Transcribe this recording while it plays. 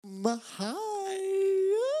Hi.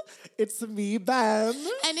 It's me, Ben.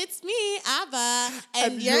 And it's me, Abba.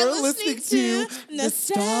 And you're listening to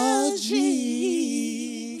Nostalgique.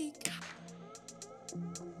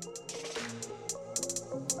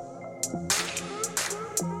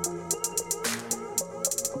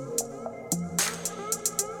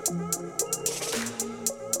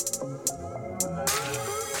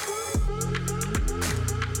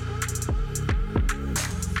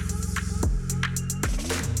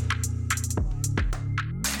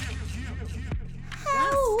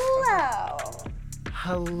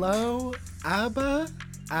 Hello, Abba.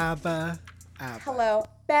 Hello,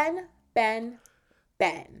 Ben.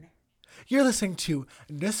 You're listening to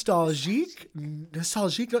Nostalgique.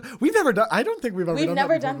 We've never done. I don't think we've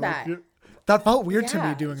ever done that. That felt weird to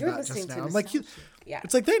me doing that just now. I'm like,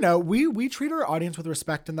 it's like they know we treat our audience with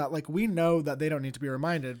respect, and that like we know that they don't need to be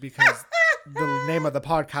reminded because the name of the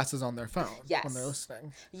podcast is on their phone when they're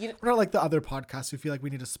listening. We're not like the other podcasts who feel like we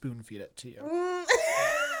need to spoon feed it to you.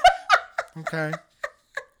 Okay.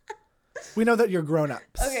 We know that you're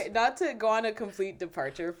grown-ups. Okay, not to go on a complete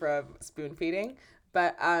departure from spoon feeding,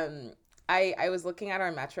 but I was looking at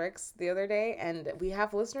our metrics the other day, and we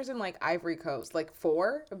have listeners in like Ivory Coast, like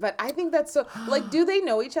 4. But I think that's so. Like, do they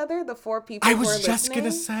know each other? The 4 people. I was just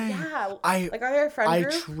gonna say. Yeah. Like, are there a friend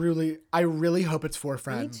group? I really hope it's 4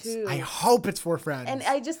 friends. Me too. I hope it's 4 friends. And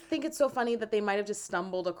I just think it's so funny that they might have just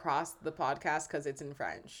stumbled across the podcast because it's in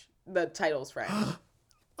French. The title's French.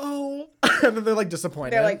 Oh, and then they're like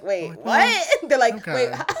disappointed. They're like, wait, what? They're like, okay. Wait.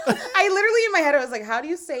 I literally in my head I was like, how do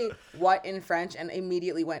you say what in French? And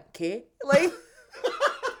immediately went, "Que?" Like,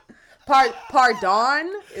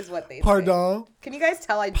 pardon is what they say. Can you guys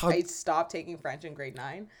tell I stopped taking French in grade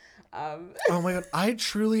 9? Oh my god,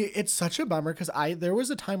 it's such a bummer because there was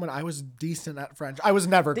a time when I was decent at French. I was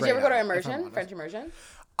never. Did you ever go to immersion? French immersion?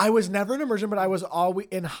 I was never in immersion, but I was always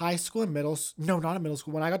in high school and not in middle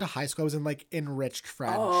school. When I got to high school, I was in like enriched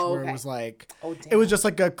French, where it was like, it was just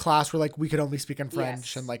like a class where like we could only speak in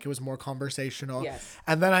French and like it was more conversational. Yes.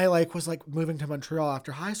 And then I like was like moving to Montreal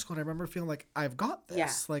after high school, and I remember feeling like I've got this. Yeah.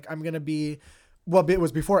 Like I'm gonna be. Well, it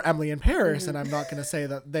was before Emily in Paris, and I'm not going to say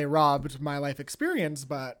that they robbed my life experience,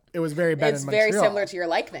 but it was very Ben in Montreal. It's very similar to your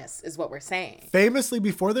likeness, is what we're saying. Famously,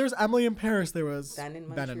 before there was Emily in Paris, there was Ben in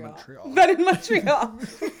Montreal. Ben in Montreal.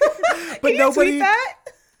 But Can you tweet that?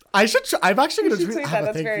 I'm actually going to tweet that.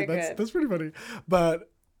 That's very good. That's pretty funny. But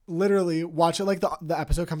literally, watch it. Like the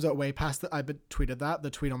episode comes out way past I tweeted that. The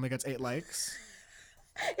tweet only gets 8 likes.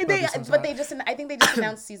 I think they just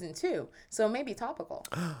announced season 2, so maybe topical.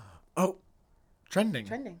 Oh.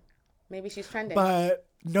 Trending. Maybe she's trending. But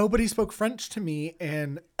nobody spoke French to me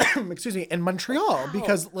in in Montreal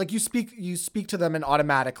because like you speak to them and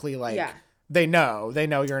automatically like they know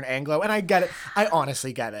you're an Anglo, and I get it. I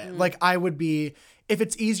honestly get it. Like I would be, if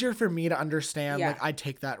it's easier for me to understand, like I'd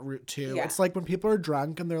take that route too. Yeah. It's like when people are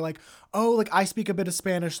drunk and they're like, "Oh, like I speak a bit of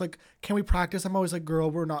Spanish. Like, can we practice?" I'm always like,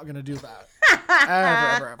 "Girl, we're not gonna do that."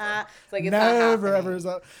 ever. It's like it's never ever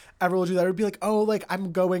will do that. It would be like, "Oh, like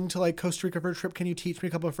I'm going to like Costa Rica for a trip. Can you teach me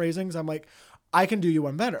a couple of phrasings?" I'm like, I can do you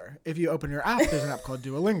one better. If you open your app, there's an app called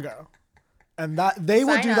Duolingo. And that they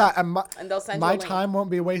will do that, and they'll send my time won't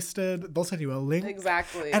be wasted. They'll send you a link.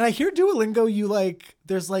 Exactly. And I hear Duolingo, you like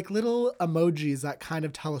there's like little emojis that kind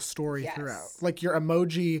of tell a story throughout. Like your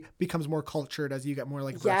emoji becomes more cultured as you get more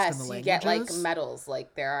like versed in the languages. Yes, you get like medals.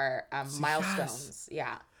 Like there are milestones.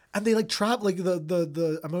 Yeah. And they like trap like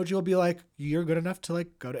the emoji will be like, "You're good enough to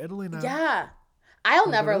like go to Italy now." Yeah. I'll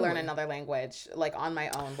never learn another language like on my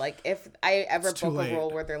own. Like if I ever book a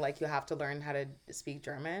role where they're like, you have to learn how to speak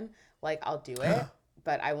German, like I'll do it,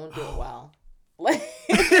 but I won't do it well. Like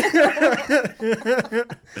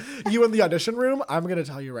you in the audition room, I'm gonna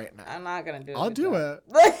tell you right now. I'm not gonna do it. I'll do it.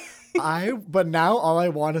 But now all I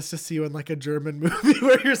want is to see you in like a German movie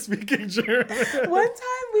where you're speaking German. One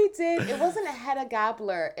time we did, it wasn't a Hedda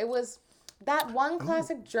Gabler. It was that one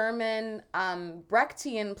classic German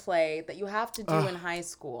Brechtian play that you have to do in high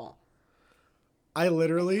school. I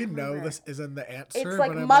literally know this isn't the answer. It's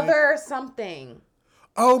like Mother something.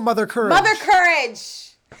 Oh, Mother Courage. Mother Courage.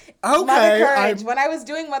 Okay. Mother Courage. When I was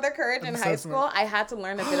doing Mother Courage in high school, I had to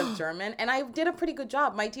learn a bit of German, and I did a pretty good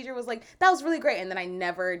job. My teacher was like, that was really great, and then I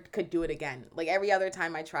never could do it again. Like, every other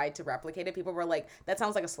time I tried to replicate it, people were like, that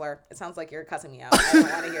sounds like a slur. It sounds like you're cussing me out. I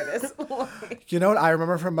don't want to hear this. You know what I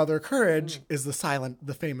remember from Mother Courage is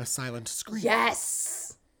the famous silent scream.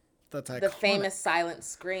 Yes. That's iconic. The famous silent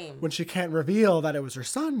scream. When she can't reveal that it was her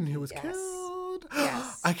son who was killed.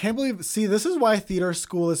 Yes. I can't believe, see, this is why theater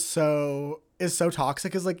school is so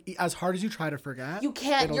toxic, is like as hard as you try to forget, you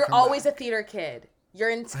can't. You're always a theater kid. Your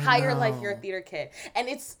entire life, you're a theater kid. And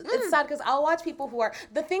it's sad because I'll watch people who are...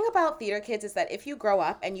 The thing about theater kids is that if you grow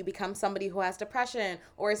up and you become somebody who has depression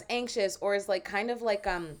or is anxious or is like kind of like...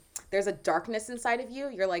 there's a darkness inside of you,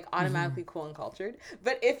 you're like automatically cool and cultured.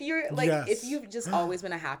 But if you're like... If you've just always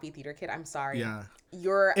been a happy theater kid, I'm sorry. Yeah.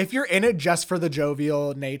 You're... If you're in it just for the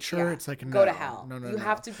jovial nature, it's like, no. Go to hell. No. You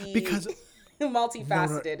have to be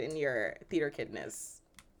multifaceted in your theater kidness.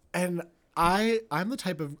 And... I'm the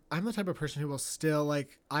type of person who will still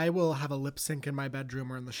like I will have a lip sync in my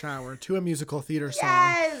bedroom or in the shower to a musical theater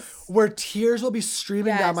song where tears will be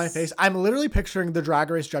streaming down my face. I'm literally picturing the Drag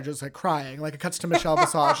Race judges like crying. Like it cuts to Michelle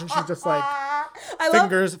Visage and she's just like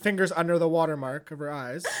fingers under the watermark of her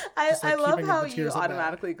eyes. I love how you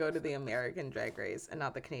automatically go to the American Drag Race and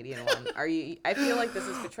not the Canadian one. I feel like this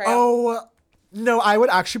is betrayal. Oh no, I would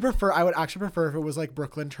actually prefer if it was like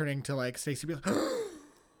Brooklyn turning to like Stacey Beale.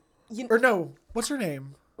 Or no, what's her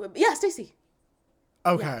name? Yeah, Stacey.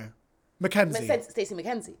 Okay. Yeah. Mackenzie. Stacey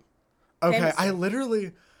Mackenzie. Okay,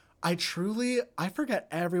 Famously. I forget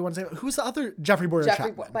everyone's name. Who's the other? Jeffrey Boyer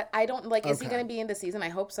Chapman. But I don't, like, is he going to be in the season? I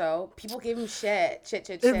hope so. People gave him shit.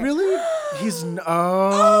 It really,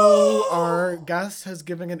 our guest has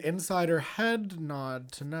given an insider head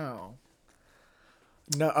nod to no.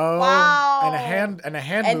 No, wow. and a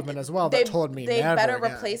hand movement as well that told me they never better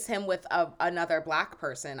again. replace him with another black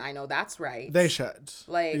person. I know that's right. They should.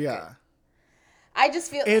 Like, yeah. I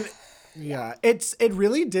just feel it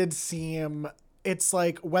really did seem. It's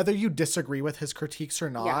like whether you disagree with his critiques or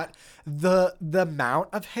not, the amount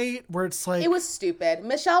of hate where it's like... It was stupid.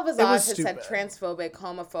 Michelle Visage has said transphobic,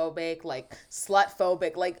 homophobic, like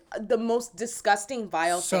slutphobic, like the most disgusting,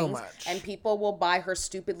 vile things. Much. And people will buy her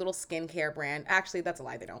stupid little skincare brand. Actually, that's a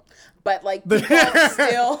lie. They don't. But like people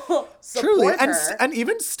still support her. And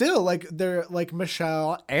even still, like they're like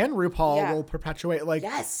Michelle and RuPaul will perpetuate like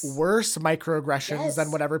worse microaggressions than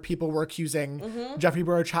whatever people were accusing Jeffrey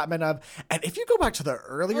Boyer Chapman of. And if you go back to the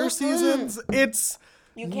earlier seasons, it's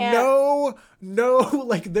you can't.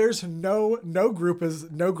 Like there's no group is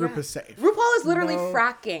safe. RuPaul is literally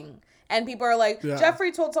fracking. And people are like,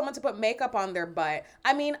 Jeffrey told someone to put makeup on their butt.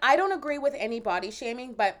 I mean, I don't agree with any body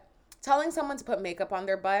shaming, but telling someone to put makeup on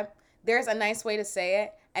their butt, there's a nice way to say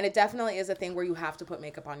it. And it definitely is a thing where you have to put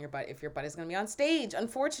makeup on your butt if your butt is going to be on stage.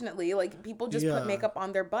 Unfortunately, like people just put makeup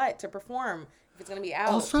on their butt to perform if it's going to be out.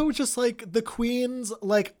 Also, just like the queens,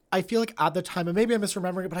 like I feel like at the time, and maybe I'm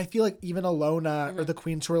misremembering it, but I feel like even Alona or the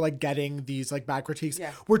queens who are like getting these like bad critiques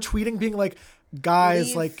were tweeting being like, guys,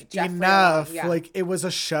 leave like Jeffrey enough. alone. Yeah. Like it was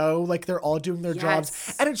a show. Like they're all doing their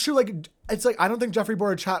jobs. And it's true. Like it's like, I don't think Jeffrey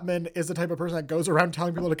Boyer Chapman is the type of person that goes around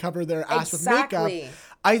telling people to cover their ass with makeup.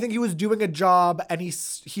 I think he was doing a job and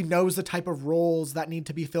he knows the type of roles that need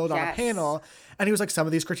to be filled on a panel. And he was like, some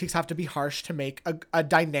of these critiques have to be harsh to make a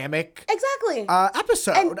dynamic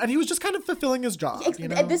episode. And he was just kind of fulfilling his job. You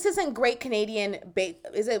know? This isn't Great Canadian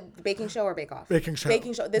is it Baking Show or Bake Off? Baking Show.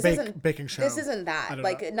 This isn't Baking Show. This isn't that.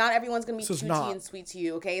 Like, know. Not everyone's gonna be tutty and sweet to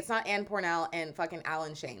you, okay? It's not Ann Pornell and fucking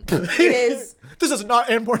Alan Shane. It is. This is not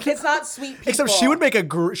Ann Pornell. It's not sweet people. Except she would make a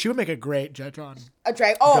great judge on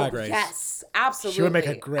Drag Race. Yes, absolutely. She would make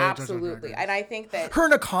a great judge on Drag Race. And I think that her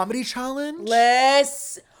in a comedy challenge.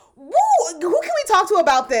 Woo! Who can we talk to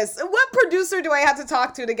about this? What producer do I have to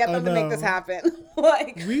talk to get them to make this happen?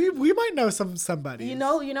 Like we might know somebody. You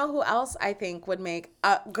know who else I think would make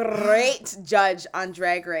a great judge on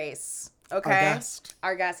Drag Race? Okay,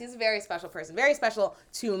 our guest. He's a very special person. Very special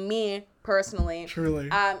to me personally. Truly.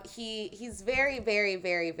 He's very, very,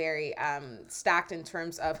 very, very stacked in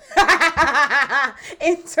terms of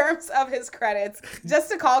his credits. Just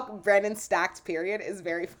to call Brendan stacked, period, is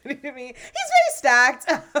very funny to me. He's very stacked.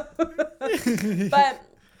 But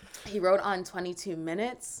he wrote on 22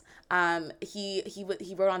 Minutes. He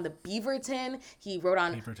wrote on the Beaverton. He wrote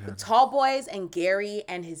on Tall Boys and Gary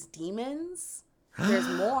and His Demons. There's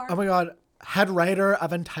more. Oh my God. Head writer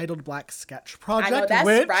of Entitled Black Sketch Project. I know,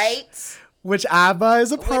 that's right. Which Abba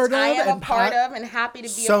is a part of. I am a part of and happy to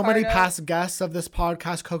be a part of. So many past guests of this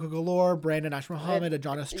podcast, Coco Galore, Brandon Ash Muhammad,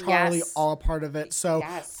 Adonis Charlie, all a part of it. So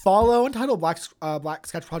follow Entitled Black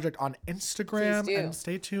Sketch Project on Instagram and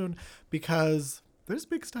stay tuned because there's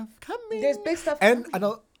big stuff coming. There's big stuff coming.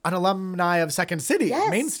 And an alumni of Second City,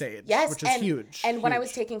 main stage, which is huge. And when I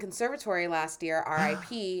was taking conservatory last year,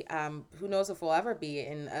 RIP, who knows if we'll ever be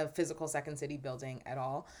in a physical Second City building at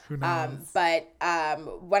all. Who knows? But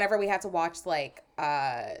whenever we had to watch like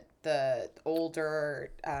the older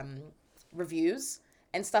reviews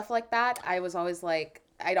and stuff like that, I was always like,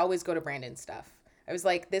 I'd always go to Brandon's stuff. I was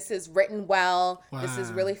like, this is written well. Wow. This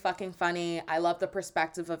is really fucking funny. I love the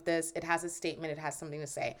perspective of this. It has a statement. It has something to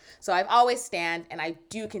say. So I've always stand, and I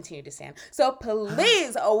do continue to stand. So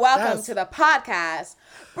please welcome to the podcast,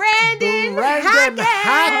 Brandon Hackett.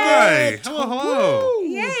 Hi. Hello.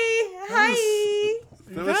 Yay. Hi.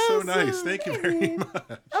 That was so nice. Thank you very much.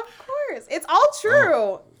 Of course. It's all true.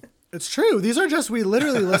 Oh. It's true. These are just, we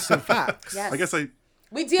literally listed facts. Yes. I guess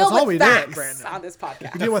we deal with facts on this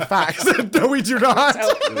podcast. We deal with facts. No, we do not.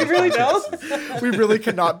 We really don't. We really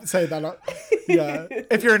cannot say that. Yeah.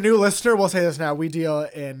 If you're a new listener, we'll say this now. We deal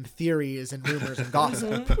in theories and rumors and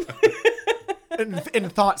gossip. in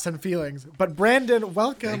thoughts and feelings. But Brandon,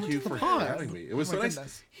 welcome. Thank you for having me. It was so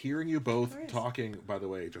nice hearing you both talking, by the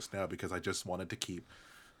way, just now, because I just wanted to keep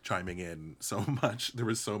chiming in so much. There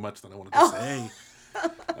was so much that I wanted to say.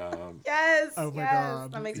 Yes. Oh my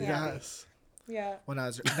God. That makes me happy. Yeah. Well,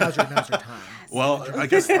 now's your time. Well, I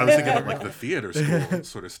guess I was thinking of like the theater school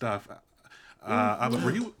sort of stuff. We might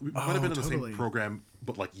have been in the same program,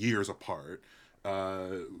 but like years apart.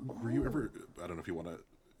 Were you ever? I don't know if you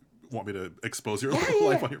want me to expose your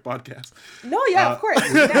life on your podcast. No, of course.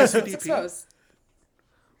 Yes, expose.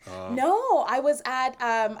 No, I was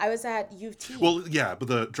at U of T. Well, yeah, but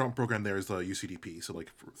the drama program there is the UCDP, so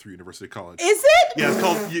like through University College. Is it? Yeah, it's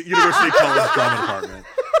called University College Drama Department.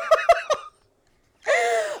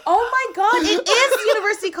 Oh my God, it is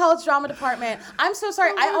University College Drama Department. I'm so sorry.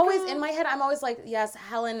 In my head, I'm always like, yes,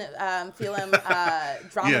 Helen Phelan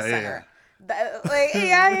Drama Center.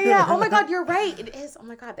 Yeah. Oh my God, you're right. It is. Oh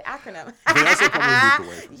my God, the acronym. They also probably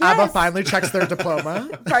moved away from Abba finally checks their diploma.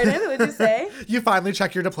 Pardon? What did you say? You finally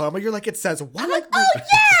check your diploma. You're like, it says what? I'm like, oh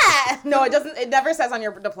yeah. No, it doesn't. It never says on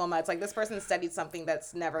your diploma. It's like this person studied something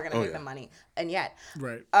that's never gonna make them money, and yet.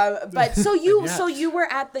 Right. But so you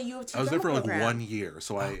were at the U of T. I was there for like program. 1 year,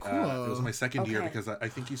 so it was my second year because I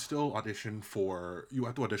think you still audition for. You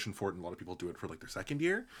have to audition for it, and a lot of people do it for like their second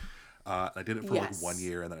year. I did it for like 1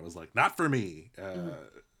 year, and then I was like, not for me. And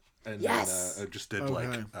then I just did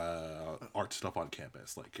art stuff on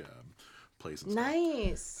campus, like plays and stuff.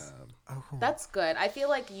 Nice. That's good. I feel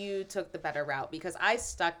like you took the better route because I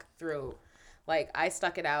stuck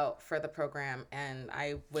it out for the program, and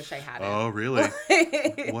I wish I hadn't. Oh, really?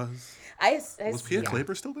 Was Pia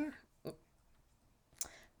Claver still there?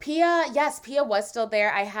 Pia was still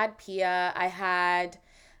there. I had Pia.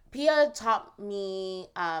 Pia taught me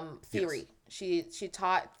theory. Yes. She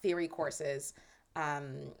taught theory courses.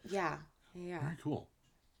 Yeah. Very cool.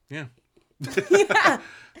 Yeah. Yeah,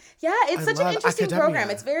 it's such an interesting program.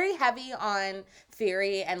 It's very heavy on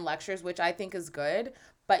theory and lectures, which I think is good,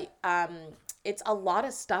 but it's a lot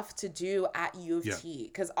of stuff to do at U of T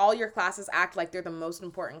because all your classes act like they're the most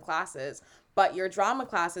important classes, but your drama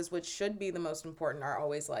classes, which should be the most important, are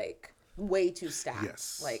always like way too stacked.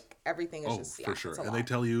 Yes. Like everything is just for sure. And they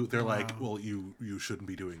tell you they're like, well, you shouldn't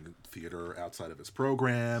be doing theater outside of this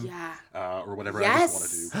program. Yeah. Or whatever. Yes. I just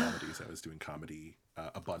want to do comedies. I was doing comedy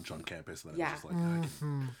a bunch on campus, and then I was just like,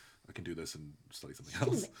 I can do this and study something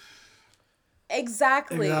else.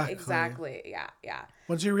 Exactly. Yeah.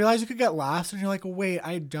 Once you realize you could get laughs, and you're like, wait,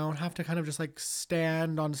 I don't have to kind of just like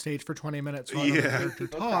stand on stage for 20 minutes while the character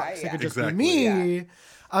talks. It could just be me. Yeah.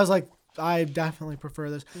 I was like, I definitely prefer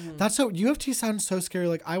this. That's so, U of T sounds so scary.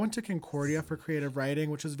 Like I went to Concordia for creative writing,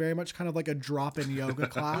 which was very much kind of like a drop-in yoga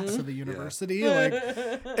class of the university. Yeah.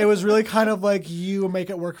 Like it was really kind of like you make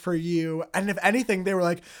it work for you. And if anything, they were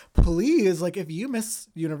like, please, like if you miss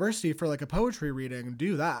university for like a poetry reading,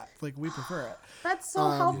 do that. Like we prefer it. That's so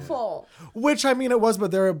helpful. Yeah. Which I mean, it was,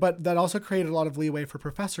 but that also created a lot of leeway for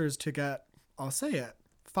professors to get, I'll say it,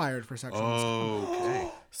 fired for sexual assault. Okay.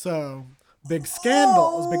 So big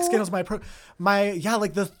scandals. My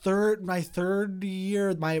third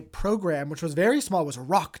year, my program, which was very small, was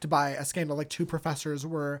rocked by a scandal. Like 2 professors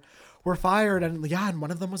were fired, and one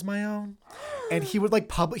of them was my own. And he would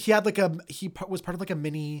like he was part of like a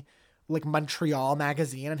mini like Montreal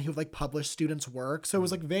magazine, and he would like publish students' work. So it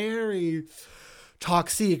was like very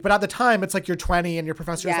toxic. But at the time, it's like you're 20 and your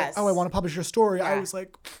professor is like, oh, I want to publish your story. Yeah. I was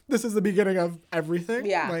like, this is the beginning of everything.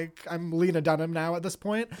 Yeah. Like I'm Lena Dunham now at this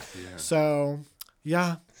point. Yeah. So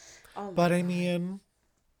yeah. Oh but I mean,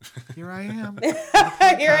 here I am. Here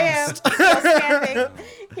I am. Still standing.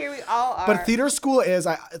 Here we all are. But theater school is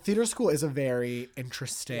a very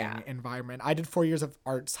interesting environment. I did 4 years of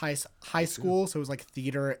arts high school, so it was like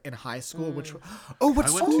theater in high school. What school? I went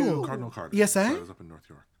to Cardinal Carter. ESA? So I was up in North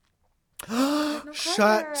York.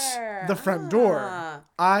 Shut the front door.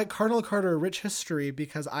 Cardinal Carter, rich history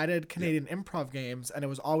because I did Canadian improv games, and it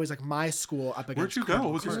was always like my school up against. Where'd you go?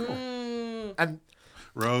 What was your school? And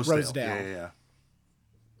Rosedale.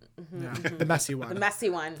 Yeah. The messy one.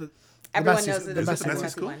 Everyone knows the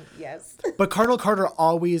messy one. Yes. But Cardinal Carter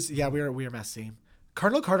always, we are messy.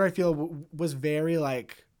 Cardinal Carter, I feel, was very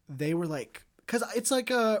like, they were like, because it's like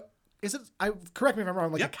correct me if I'm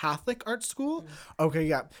wrong, like a Catholic art school? Mm-hmm. Okay,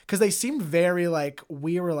 yeah. Because they seemed very like,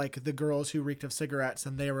 we were like the girls who reeked of cigarettes,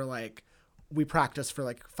 and they were like, we practiced for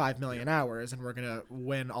like 5 million hours, and we're going to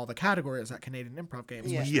win all the categories at Canadian Improv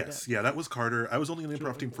Games. Yeah. Yes, that was Carter. I was only in the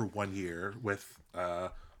improv team for 1 year with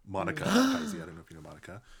Monica Heisey. I don't know if you know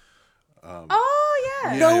Monica.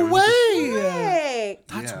 No way.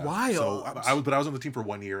 That's wild. So I was on the team for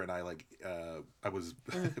 1 year, and I was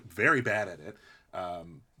very bad at it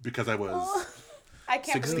because I was I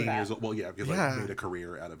can't 16 years old. Well, because I made a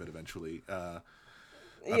career out of it eventually.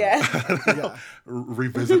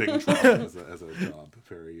 Revisiting trauma as a job,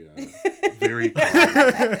 very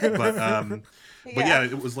common. But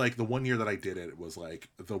it was like the 1 year that I did it. It was like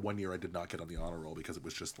the 1 year I did not get on the honor roll because it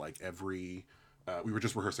was just like we were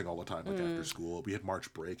just rehearsing all the time, like after school. We had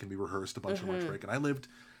March break, and we rehearsed a bunch of March break. And I lived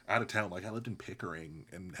out of town, like I lived in Pickering,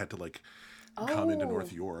 and had to like come into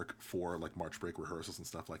North York for like March break rehearsals and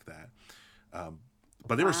stuff like that.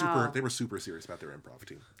 But they were super serious about their improv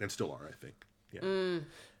team, and still are, I think. Yeah.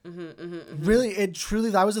 Really,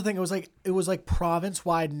 that was the thing. It was like province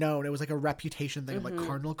wide known. It was like a reputation thing of like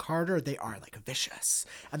Cardinal Carter. They are like vicious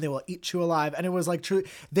and they will eat you alive. And it was like true.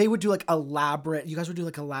 They would do like you guys would do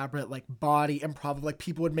like elaborate like body improv. Like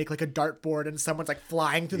people would make like a dartboard and someone's like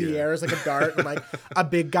flying through the air as like a dart, and like a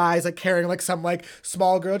big guy's like carrying like some like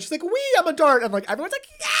small girl. She's like, I'm a dart. And like everyone's like,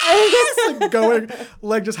 yes, like going,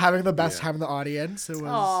 like just having the best time in the audience. It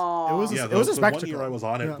was a spectacle. 1 year I was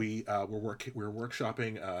on it, we were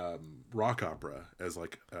workshopping rock opera as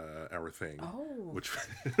like our thing, which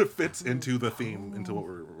fits into the theme, into what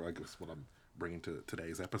I'm bringing to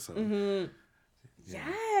today's episode.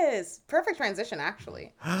 Yes, perfect transition,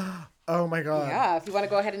 actually. Oh my god. Yeah, if you want to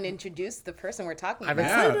go ahead and introduce the person we're talking about.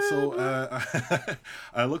 Yeah, so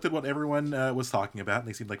I looked at what everyone was talking about, and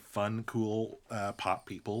they seemed like fun, cool pop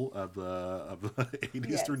people of the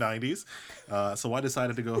 80s through 90s. So I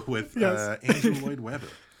decided to go with Andrew Lloyd Webber.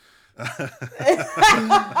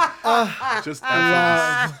 Just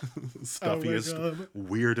stuffiest,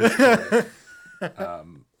 weirdest.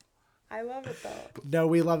 I love it though. No,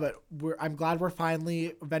 we love it. I'm glad we're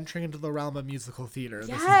finally venturing into the realm of musical theater.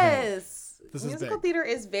 Yes, musical theater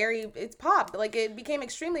is it's pop. Like it became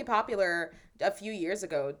extremely popular a few years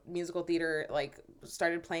ago. Musical theater like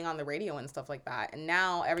started playing on the radio and stuff like that, and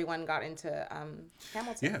now everyone got into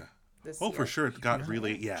Hamilton. Yeah. For sure. It got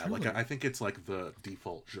really, like I think it's like the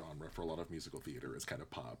default genre for a lot of musical theater is kind of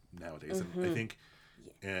pop nowadays. And I think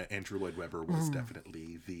Andrew Lloyd Webber was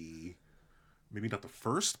definitely maybe not the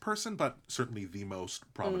first person, but certainly the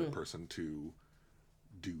most prominent person to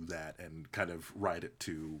do that and kind of ride it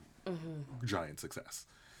to giant success.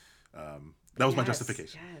 That was my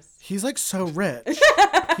justification. Yes. He's like so rich.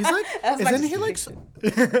 He's like, isn't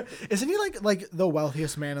he like the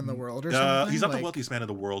wealthiest man in the world or something? He's not the wealthiest man in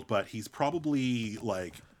the world, but he's probably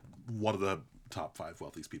like one of the top 5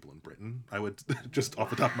 wealthiest people in Britain. I would just off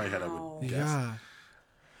the top of my head, I would guess. Yeah.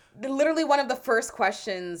 Literally one of the first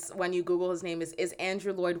questions when you Google his name is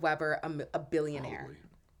Andrew Lloyd Webber a billionaire? Probably.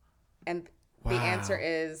 And the answer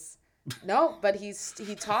is no, but he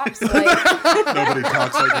talks like nobody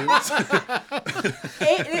talks like him.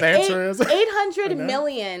 The answer is 800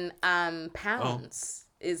 million pounds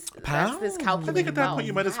is pounds? That's this calculation. I think at that point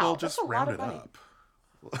you might as well just round it up.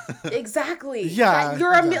 Exactly. Yeah,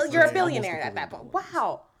 you're a billionaire at that point.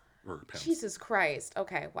 Wow. Jesus Christ.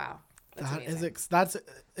 Okay. Wow. That's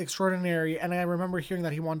extraordinary. And I remember hearing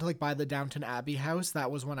that he wanted to like buy the Downton Abbey house. That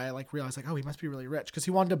was when I like realized like, oh, he must be really rich because he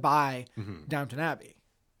wanted to buy Downton Abbey.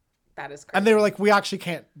 That is crazy. And they were like, we actually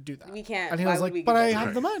can't do that. We can't. And he was like, but I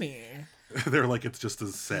have the money. They're like, it's just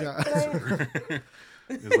as sad. Yeah.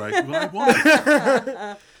 He's like, well, I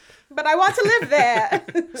want but I want to live there.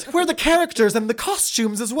 We're the characters and the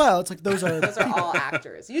costumes as well. It's like those are all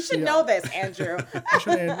actors. You should know this, Andrew.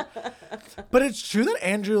 But it's true that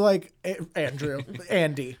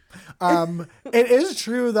Andy. It is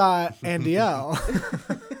true that Andy L.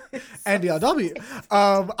 Andy LW.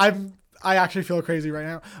 I actually feel crazy right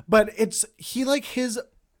now, but he like his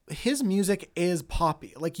music is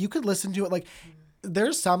poppy. Like you could listen to it. Like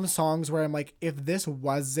there's some songs where I'm like, if this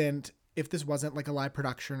wasn't like a live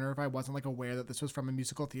production, or if I wasn't like aware that this was from a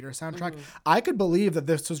musical theater soundtrack, I could believe that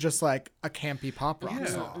this was just like a campy pop rock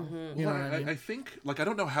song. You know what I mean? I think like, I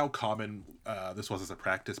don't know how common this was as a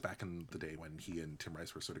practice back in the day when he and Tim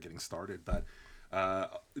Rice were sort of getting started, but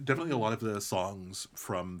definitely a lot of the songs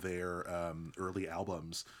from their early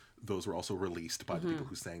albums, those were also released by the people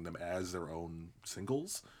who sang them as their own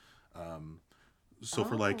singles. So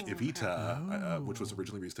for like Evita, which was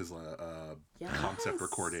originally released as a concept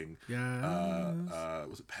recording,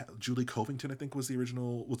 was it Julie Covington? I think was the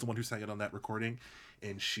one who sang it on that recording,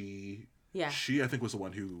 and she I think was the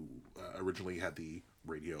one who originally had the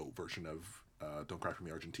radio version of "Don't Cry for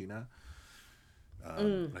Me, Argentina."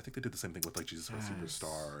 And I think they did the same thing with like Jesus Christ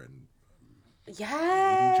Superstar and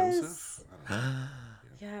Joseph. I don't know.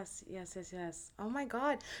 Yes. Oh my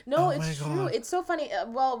God. No, it's true. It's so funny.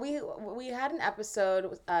 Well, we had an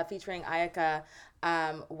episode featuring Ayaka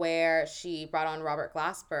where she brought on Robert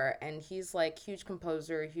Glasper, and he's like huge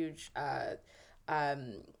composer, huge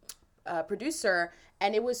producer,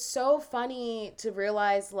 and it was so funny to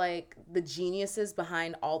realize like the geniuses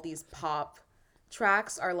behind all these pop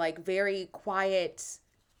tracks are like very quiet,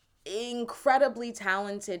 incredibly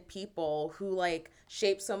talented people who like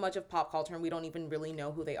shape so much of pop culture, and we don't even really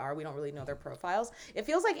know who they are. We don't really know their profiles. It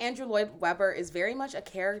feels like Andrew Lloyd Webber is very much a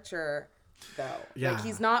character, though. Yeah. Like,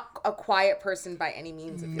 he's not a quiet person by any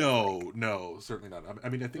means. No, certainly not. I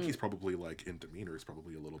mean, I think he's probably like in demeanor is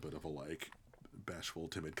probably a little bit of a like bashful,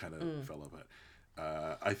 timid kind of fella, but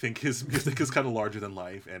I think his music is kind of larger than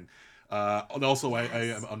life, and also I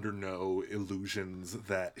am under no illusions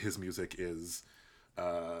that his music is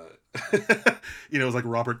it's like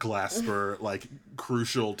Robert Glasper, like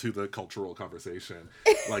crucial to the cultural conversation.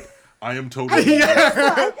 Like, I am totally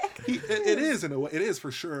it is in a way, it is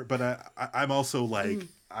for sure, but I'm also like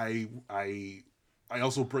I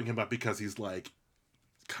also bring him up because he's like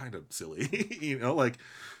kind of silly, like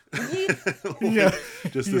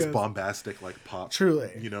just this bombastic like pop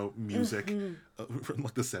truly music from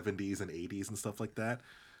like the 70s and 80s and stuff like that.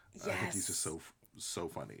 I think he's just so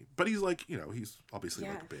funny, but he's like he's obviously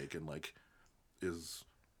like big and like is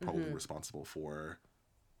probably responsible for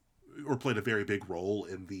or played a very big role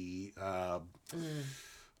in the I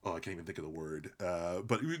can't even think of the word,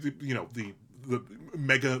 but the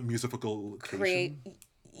mega musical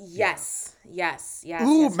Yes.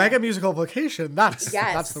 Ooh, mega musical vocation. That's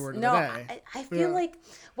the word of the day. I feel like,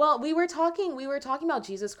 well, we were talking about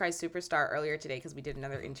Jesus Christ Superstar earlier today because we did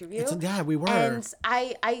another interview. We were. And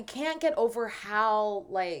I can't get over how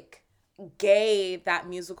like gay that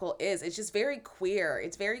musical is. It's just very queer.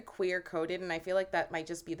 It's very queer coded, and I feel like that might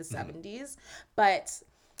just be the 70s. But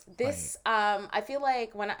this I feel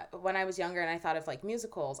like when I was younger and I thought of like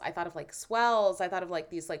musicals, I thought of like Swells, I thought of like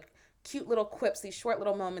these like cute little quips, these short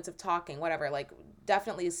little moments of talking, whatever, like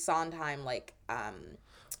definitely Sondheim like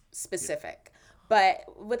specific. But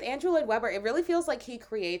with Andrew Lloyd Webber, it really feels like he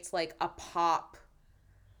creates like a pop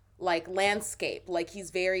like landscape. Like he's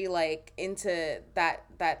very like into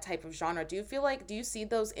that type of genre. Do you see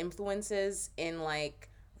those influences in like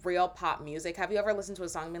real pop music? Have you ever listened to a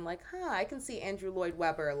song and been like, I can see Andrew Lloyd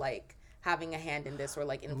Webber like having a hand in this or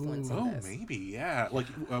like influencing this? Maybe, yeah. Like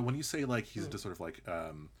when you say like he's just sort of like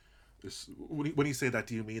when you say that,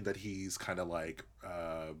 do you mean that he's kind of like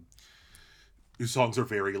his songs are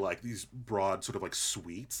very like these broad sort of like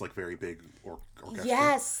suites, like very big orchestra?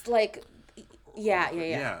 Yes, like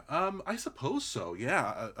yeah. I suppose so.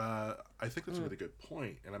 Yeah. I think that's a really good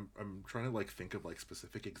point, and I'm trying to like think of like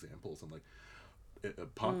specific examples and like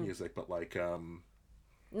pop music, but like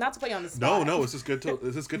not to put you on the spot. No, this is good to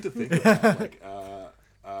think about. Like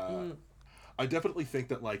I definitely think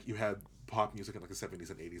that like you had pop music in like the 70s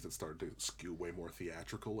and 80s that started to skew way more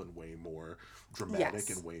theatrical and way more dramatic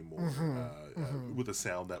and way more with a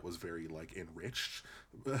sound that was very like enriched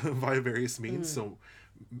via various means. So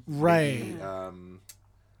maybe, I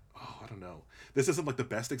don't know. This isn't like the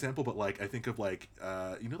best example, but like I think of like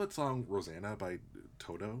that song Rosanna by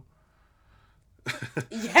Toto?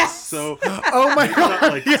 Yes. So oh my god,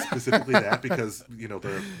 not like specifically that, because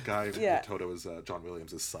the guy Toto is John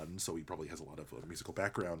Williams' son, so he probably has a lot of musical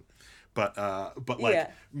background. But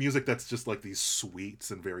like music that's just like these suites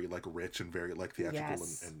and very like rich and very like theatrical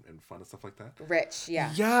and fun and stuff like that. Rich,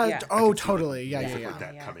 yeah. Oh, totally. Music like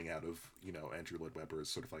that coming out of Andrew Lloyd Webber is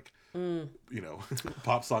sort of like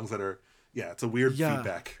pop songs that are it's a weird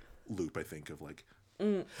feedback loop, I think, of like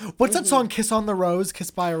what's that song, Kiss on the Rose, Kiss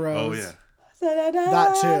by a Rose? Oh yeah.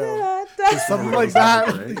 That too. Something like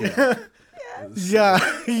that. Yeah.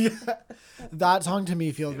 That song to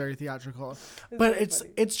me feels very theatrical. But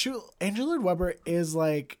it's true. Andrew Lloyd Webber is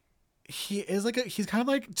like he's kind of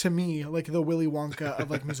like, to me, like the Willy Wonka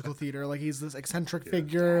of like musical theater. Like he's this eccentric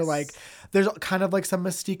figure. Yes. Like there's kind of like some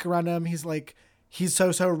mystique around him. He's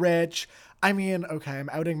so rich. I mean, okay, I'm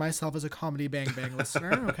outing myself as a Comedy Bang Bang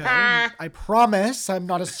listener. Okay, I promise I'm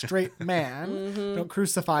not a straight man. Don't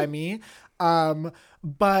crucify me.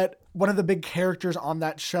 But one of the big characters on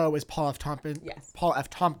that show is Paul F.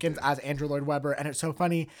 Tompkins as Andrew Lloyd Webber, and it's so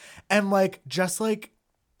funny. And like just like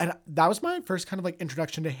And that was my first kind of like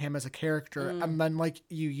introduction to him as a character. And then like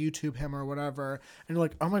you YouTube him or whatever, and you're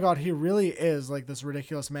like, oh my God, he really is like this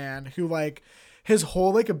ridiculous man who like his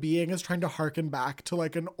whole like being is trying to harken back to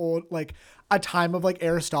like an old like a time of like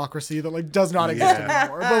aristocracy that like does not exist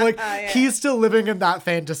anymore. But like he's still living in that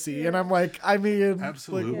fantasy. And I'm like, I mean,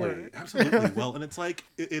 absolutely. Absolutely. Well, and it's like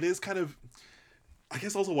it is kind of, I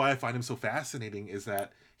guess also why I find him so fascinating is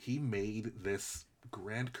that he made this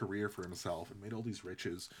grand career for himself and made all these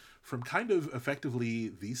riches from kind of effectively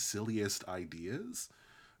the silliest ideas.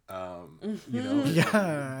 You know?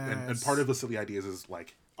 And part of the silly ideas is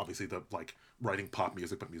like, obviously the like writing pop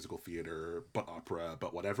music, but musical theater, but opera,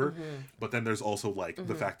 but whatever. But then there's also like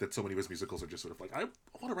the fact that so many of his musicals are just sort of like, I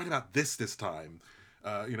want to write about this time.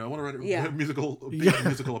 You know, I want to write a musical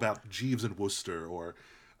about Jeeves and Wooster, or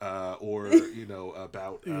you know,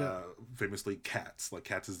 about famously Cats. Like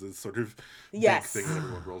Cats is this sort of big thing that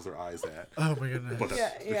everyone rolls their eyes at. Oh my goodness! But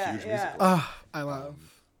that's the huge musical. I love.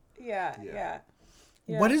 Yeah.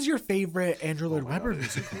 What is your favorite Andrew Lloyd Webber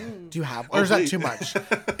musical? Do you have, or is that too much?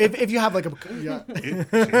 if you have like a, it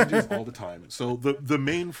changes all the time. So the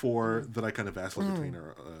main four that I kind of vacillate between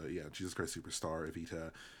are Jesus Christ Superstar,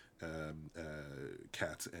 Evita,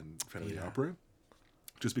 Cats, and Phantom of the Opera.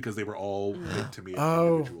 Just because they were all big to me at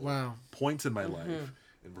individual points in my life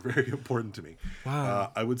and were very important to me.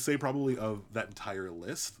 Wow. I would say probably of that entire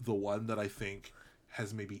list, the one that I think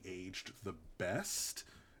has maybe aged the best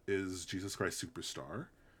is Jesus Christ Superstar.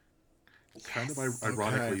 Kind of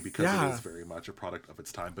ironically because it is very much a product of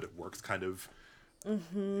its time, but it works kind of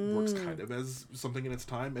as something in its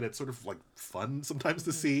time, and it's sort of like fun sometimes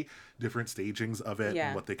to see different stagings of it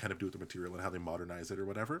and what they kind of do with the material and how they modernize it or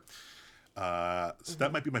whatever. So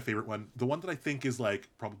that might be my favorite one. The one that I think is like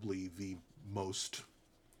probably the most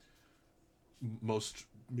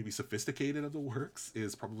maybe sophisticated of the works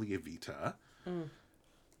is probably Evita.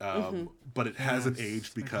 But it hasn't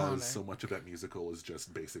aged because so much of that musical is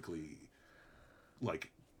just basically like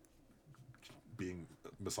being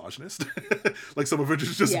misogynist. Like some of it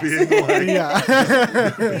is just being like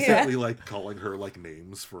basically like calling her like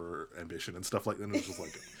names for ambition and stuff like that. And it's just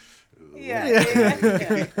like and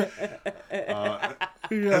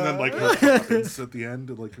then like her happens at the end,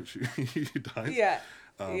 and like she dies.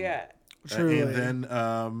 Truly.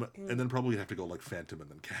 And then probably have to go like Phantom and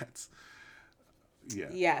then Cats.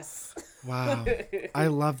 Yes. Wow. I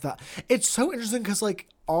love that. It's so interesting because like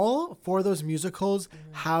all four of those musicals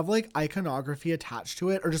have like iconography attached to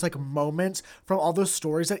it, or just like moments from all those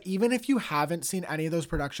stories that even if you haven't seen any of those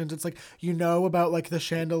productions, it's like, you know about like the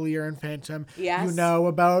chandelier and Phantom. Yes. You know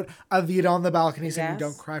about Evita on the balcony saying,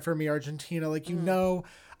 "Don't cry for me, Argentina." Like, you know,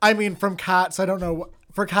 I mean, from Cats, I don't know.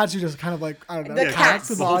 For Cats, you just kind of like, I don't know. The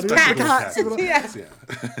Cats. Cats.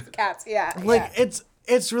 Cats, yeah. Like,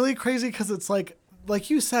 it's really crazy because it's like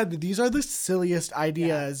you said, these are the silliest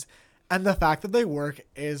ideas, and the fact that they work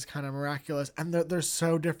is kind of miraculous, and they're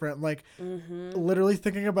so different. Like, literally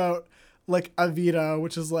thinking about like Evita,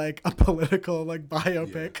 which is like a political like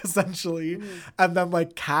biopic essentially, and then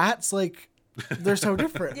like Cats, like they're so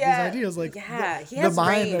different. These ideas, like the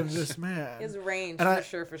mind of this man, his range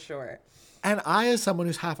for sure. And I, as someone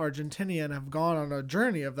who's half Argentinian, have gone on a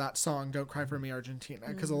journey of that song, "Don't Cry for Me, Argentina,"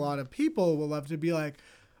 because a lot of people will love to be like,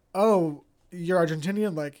 "Oh, you're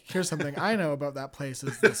Argentinian? Like, here's something I know about that place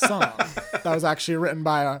is this song that was actually written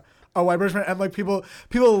by a white person." And like people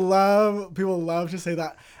love to say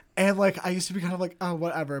that. And like I used to be kind of like, oh,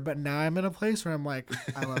 whatever. But now I'm in a place where I'm like,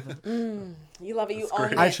 I love it. You love it. You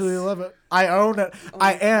own it. I truly love it. I own it.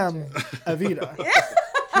 I am Evita.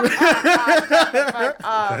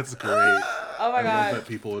 That's great. Oh my God. That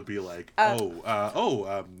people would be like,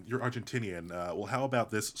 you're Argentinian. Well, how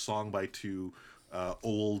about this song by two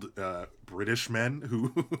old British men who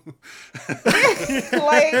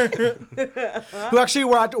who actually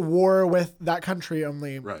were at war with that country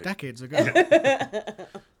only decades ago.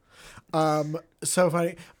 So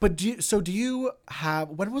funny. But do you have,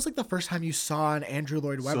 when was like the first time you saw an Andrew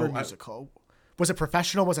Lloyd Webber musical? Was it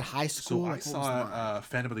professional? Was it high school? So I saw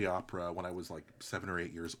Phantom of the Opera when I was like 7 or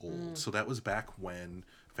 8 years old. So that was back when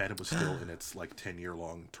Phantom was still in its like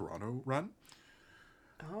 10-year-long Toronto run.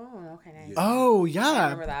 Oh, okay. Nice. Oh, yeah. I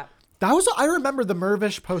remember that. That was, I remember the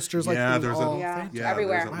Mervish posters. Like, there's everywhere.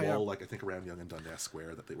 There's a wall, like I think around Yonge and Dundas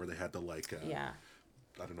Square where they had the like,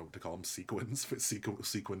 I don't know what to call them, sequin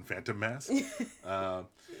Phantom mask. And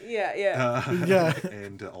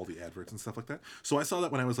all the adverts and stuff like that. So I saw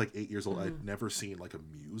that when I was like 8 years old. I'd never seen like a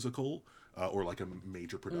musical or like a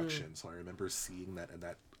major production. So I remember seeing that, and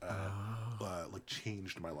that like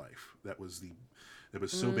changed my life. That was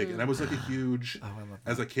so big, and I was like a huge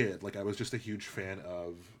as a kid. Like I was just a huge fan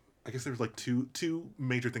of I guess there was like two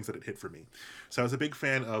major things that it hit for me. So I was a big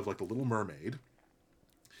fan of like The Little Mermaid.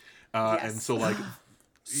 And so like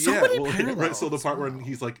right, so the part where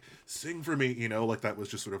he's like, sing for me, like that was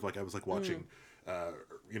just sort of like I was like watching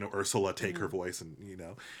Ursula take her voice, and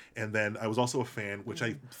and then I was also a fan, which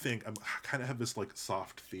I think I kind of have this like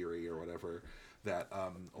soft theory or whatever, that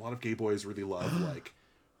a lot of gay boys really love like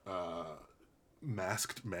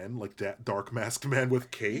masked men, like dark masked men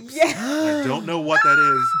with capes. I don't know what that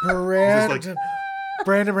is.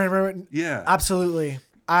 Brandon. Yeah, absolutely.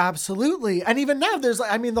 And even now, there's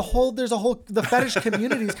the fetish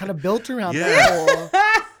community is kind of built around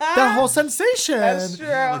that whole sensation. That's true.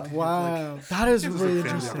 Wow, that is really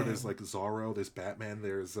interesting. There's like Zorro, there's Batman,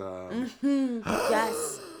 there's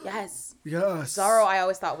Yes. Yes. Zorro, I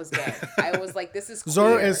always thought was gay. I was like, this is queer.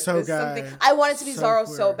 Zorro is so gay. I wanted to be Zorro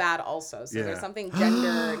so bad also. So there's something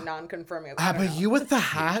gender non-conforming. But you with the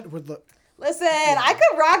hat would look. Listen, I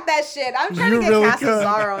could rock that shit. I'm trying to get cast as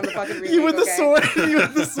Zorro in the fucking remake. You with the sword. You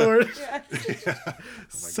with the sword. Oh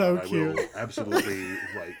so God, cute. I will absolutely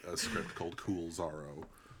write a script called Cool Zorro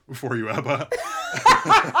for you, Ebba.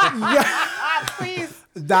 Please.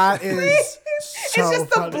 That is so it's just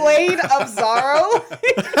funny. The blade of Zorro.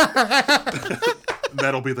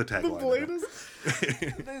 That'll be the tagline.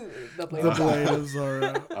 The blade of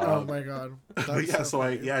Zorro. Oh my God. But yeah, so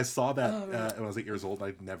I saw that when I was 8 years old.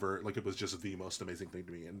 I'd never, like, it was just the most amazing thing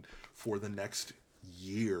to me. And for the next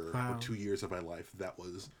year or 2 years of my life, that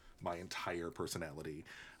was my entire personality.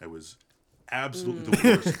 I was absolutely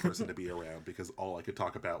the worst person to be around, because all I could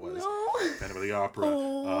talk about was Phantom of the Opera.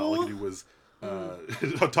 All I could do was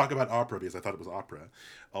talk about opera because I thought it was opera.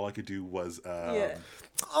 All I could do was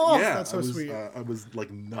that's so sweet. I was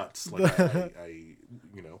like nuts, like I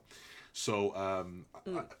so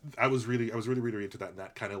I was really into that, and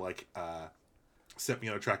that kind of like set me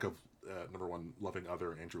on a track of number one, loving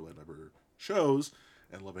other Andrew Lloyd Webber shows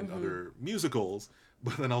and loving other musicals,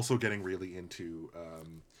 but then also getting really into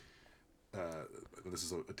this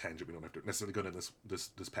is a tangent, we don't have to necessarily go down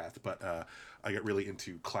this path, but I got really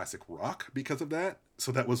into classic rock because of that.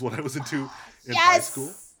 So that was what I was into in high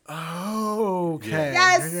school. Oh, okay.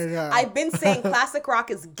 Yes. Yeah. I've been saying classic rock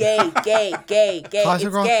is gay.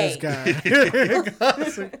 Classic rock is gay.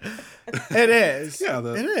 It is. Yeah,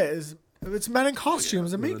 it is. It's men in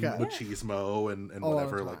costumes and makeup. Machismo and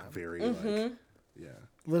whatever, like very like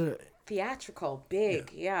literally theatrical,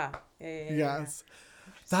 big, yeah. Yes.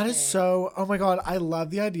 That is so. Oh my God, I love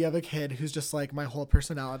the idea of a kid who's just like, my whole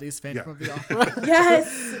personality is Phantom of the Opera.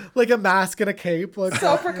 Yes, like a mask and a cape, like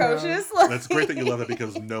so precocious. Like... That's great that you love it,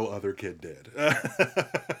 because no other kid did. That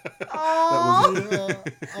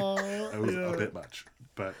was a bit much,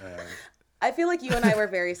 but I feel like you and I were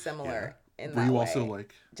very similar in that way. Were you also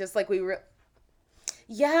like, just like we were?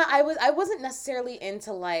 Yeah, I wasn't necessarily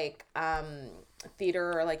into like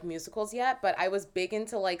theater or like musicals yet, but I was big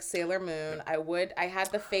into like Sailor Moon. I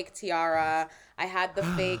had the fake tiara, I had the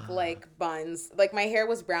fake like buns, like my hair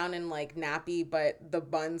was brown and like nappy, but the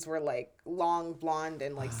buns were like long blonde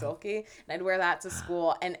and like silky, and I'd wear that to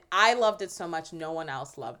school, and I loved it so much no one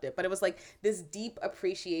else loved it, but it was like this deep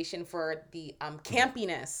appreciation for the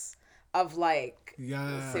campiness of like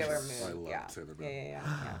Sailor Moon. I loved Sailor Moon.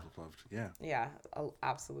 Yeah,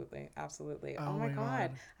 absolutely. Oh my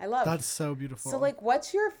God. I love that's so beautiful. So like,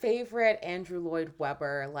 what's your favorite Andrew Lloyd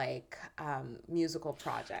Webber like musical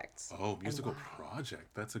project? Oh, musical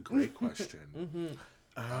project. That's a great question.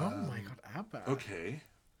 Oh my God, Abba. Okay,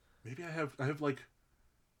 maybe I have like.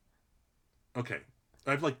 Okay,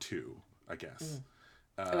 I have like two, I guess.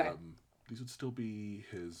 Okay. These would still be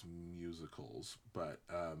his musicals, but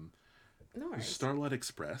no worries. Starlight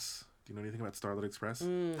Express. Do you know anything about Starlight Express?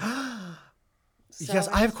 Yes,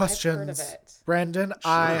 I have questions. I've heard of it. Brandon, sure.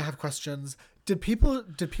 I have questions. Did people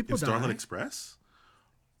die? Starlight Express?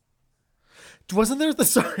 Wasn't there a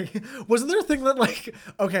thing that like,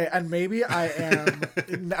 okay, and maybe I am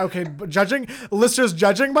okay, but listeners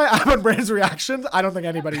judging by Ab and Brandon's reactions, I don't think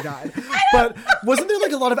anybody died. But wasn't there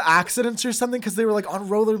like a lot of accidents or something, because they were like on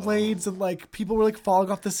rollerblades and like people were like falling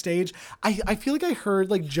off the stage? I feel like I heard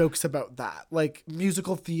like jokes about that, like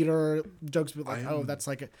musical theater jokes about like, that's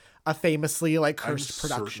like a famously like cursed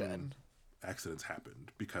production. Accidents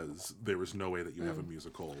happened because there was no way that you have a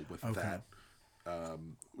musical with that.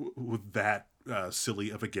 With that silly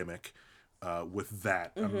of a gimmick, with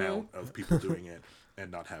that amount of people doing it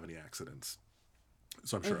and not have any accidents.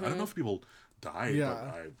 So I'm sure, I don't know if people died, but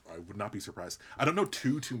I would not be surprised. I don't know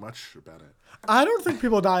too much about it. I don't think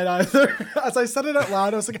people died either. As I said it out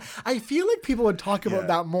loud, I was like, I feel like people would talk about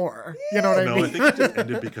that more. You know what I mean? No, I think it just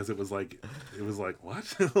ended because it was like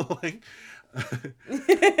what? Like,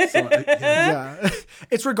 Yeah.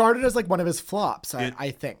 It's regarded as like one of his flops,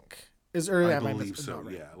 I think. I believe so,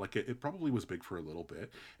 yeah. Like it probably was big for a little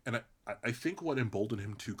bit. And I think what emboldened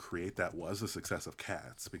him to create that was the success of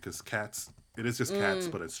Cats, because Cats, it is just Cats,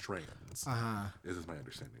 but it's trains. This is my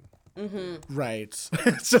understanding. Mm-hmm. Right.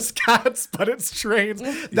 It's just Cats, but it's trains.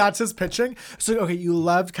 That's his pitching. So, okay, you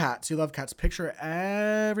love Cats. You love Cats. Picture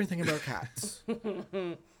everything about Cats.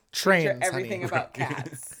 Trains, Picture everything about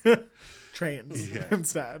Cats. Trains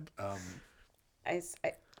instead.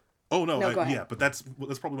 Oh no, yeah, but that's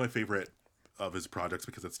probably my favorite of his projects,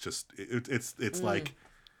 because it's just it's like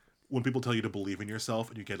when people tell you to believe in yourself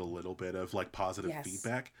and you get a little bit of like positive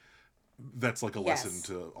feedback. That's like a lesson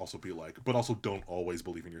to also be like, but also don't always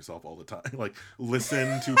believe in yourself all the time. Like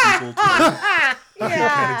listen to people who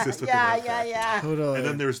can't exist within that. Totally. And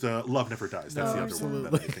then there's the Love Never Dies. That's the other one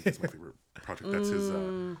that I think is my favorite project. That's his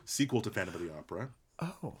sequel to Phantom of the Opera.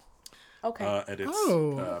 Oh. Okay. And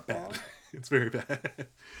it's bad. It's very bad.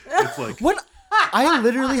 It's like what? I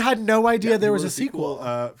literally had no idea there was a sequel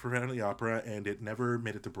for Phantom of the Opera, and it never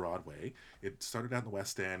made it to Broadway. It started out in the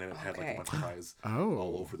West End, and it had like a bunch of pies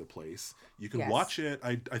all over the place. You can watch it.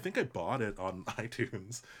 I think I bought it on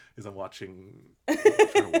iTunes because I'm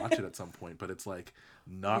trying to watch it at some point. But it's like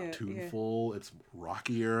not tuneful. It's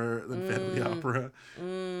rockier than Phantom of the Opera.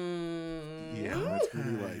 Yeah, it's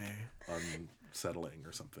really like unsettling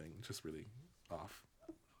or something. Just really off.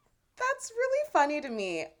 That's really funny to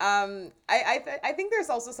me. I think there's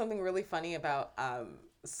also something really funny about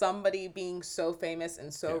somebody being so famous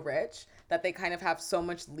and so rich that they kind of have so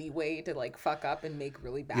much leeway to like fuck up and make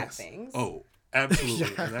really bad things. Oh,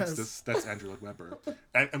 absolutely. And that's Andrew Lloyd Webber.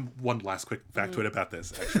 And one last quick factoid about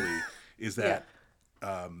this actually is that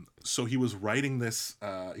so he was writing this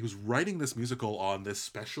musical on this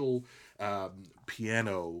special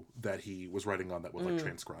piano that he was writing on that would like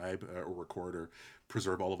transcribe or record or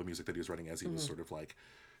preserve all of the music that he was writing as he was sort of like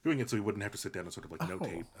doing it, so he wouldn't have to sit down and sort of like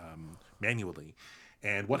notate manually.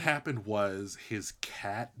 And what happened was his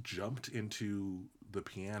cat jumped into the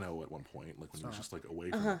piano at one point, like when he was just like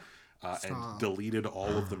away from and deleted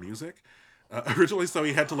all of the music originally, so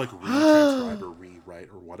he had to like retranscribe or rewrite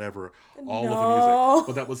or whatever all of the music.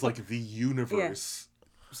 But that was like the universe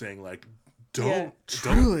saying like, don't you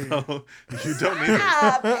don't need it.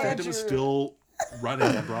 Phantom is still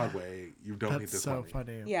running on Broadway. You don't need this money. That's so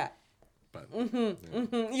funny. Yeah. But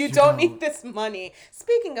You don't need this money.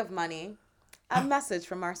 Speaking of money, a message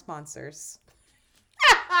from our sponsors.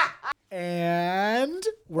 And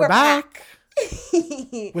we're back.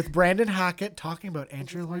 With Brandon Hackett talking about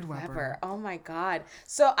Andrew Lloyd Webber. Oh my God.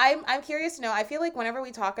 So I'm curious to know, I feel like whenever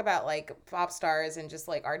we talk about like pop stars and just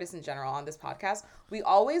like artists in general on this podcast, we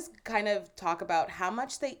always kind of talk about how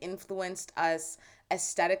much they influenced us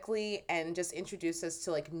aesthetically and just introduce us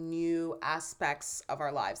to like new aspects of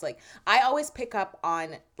our lives. Like I always pick up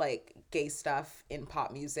on like gay stuff in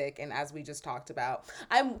pop music, and as we just talked about,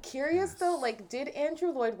 I'm curious though, like did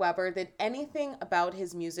Andrew Lloyd Webber, did anything about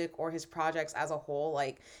his music or his projects as a whole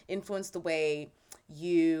like influence the way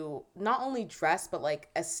you not only dress but like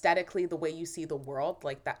aesthetically the way you see the world?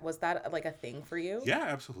 Like that, was that like a thing for you? Yeah,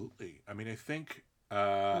 absolutely. I mean, I think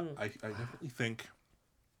I definitely think,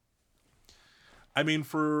 I mean,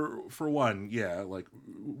 for one, yeah, like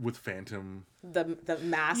with Phantom, the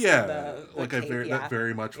mask, like cape, that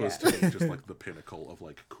very much was to me just like the pinnacle of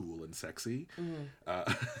like cool and sexy.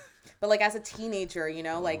 But like as a teenager, you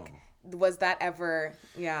know, like was that ever?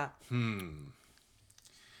 I don't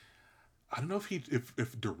know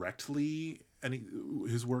if directly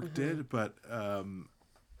his work did, but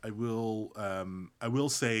I will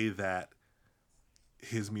say that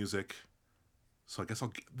his music. So I guess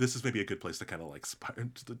this is maybe a good place to kind of like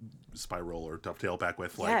spiral or dovetail back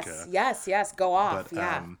with like yes, go off.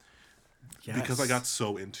 But, because I got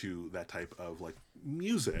so into that type of like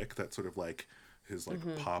music, that sort of like his like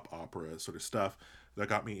pop opera sort of stuff, that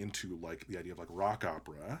got me into like the idea of like rock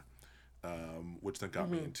opera, which then got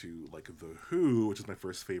me into like The Who, which is my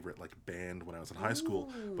first favorite like band when I was in high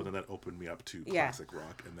school. But then that opened me up to classic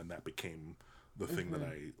rock, and then that became the thing that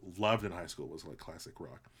I loved in high school, was like classic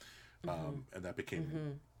rock. And that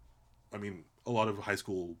became, I mean, a lot of high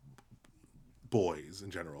school boys in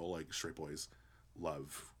general, like straight boys,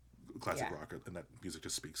 love classic rock, and that music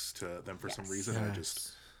just speaks to them for some reason. And I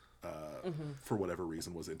just, for whatever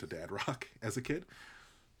reason, was into dad rock as a kid.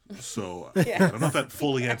 So I don't know if that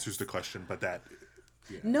fully answers the question, but that.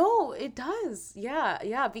 Yeah. No, it does.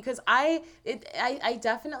 Yeah, because I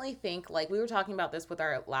definitely think, like we were talking about this with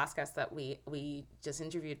our last guest that we just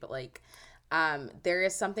interviewed, but like there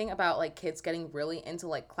is something about like kids getting really into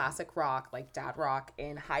like classic rock, like dad rock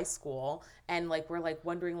in high school. And like, we're like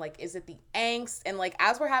wondering, like, is it the angst? And like,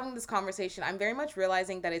 as we're having this conversation, I'm very much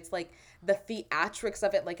realizing that it's like the theatrics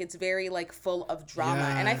of it. Like, it's very like full of drama.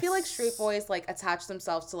 Yes. And I feel like straight boys like attach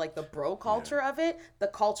themselves to like the bro culture of it, the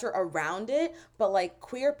culture around it. But like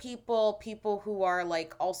queer people who are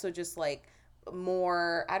like also just like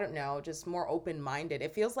more, I don't know, just more open-minded.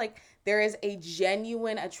 It feels like there is a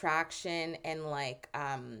genuine attraction and like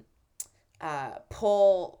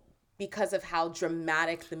pull because of how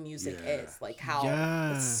dramatic the music is, like how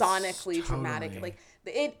it's sonically dramatic. Like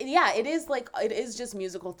it is like, it is just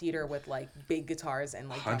musical theater with like big guitars and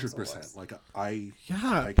like 100%. Like I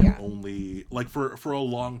can only like for a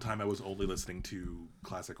long time I was only listening to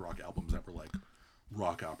classic rock albums that were like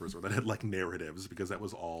rock operas or that had like narratives, because that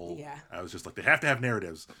was all I was just like, they have to have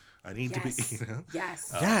narratives. I need to be, you know?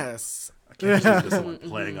 Yes. I can't just listen to someone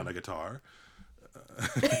playing on a guitar.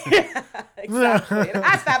 Exactly. It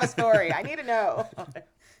has to have a story. I need to know.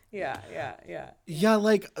 Yeah,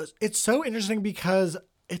 like it's so interesting because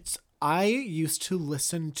I used to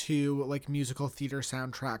listen to like musical theater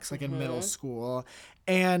soundtracks like in middle school,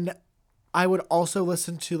 and I would also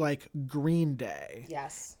listen to like Green Day.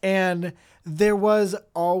 Yes. And there was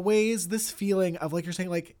always this feeling of like you're saying,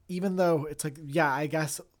 like, even though it's like, yeah, I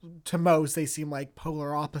guess to most they seem like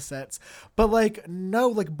polar opposites, but like, no,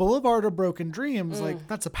 like Boulevard of Broken Dreams, like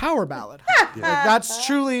that's a power ballad. Like that's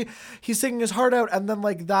truly, he's singing his heart out. And then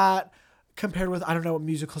like that compared with, I don't know what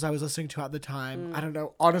musicals I was listening to at the time. I don't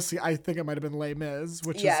know. Honestly, I think it might've been Les Mis,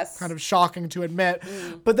 which is kind of shocking to admit.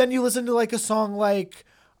 But then you listen to like a song like,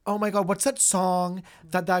 oh my God, what's that song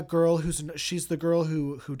that girl she's the girl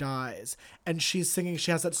who dies, and she's singing, she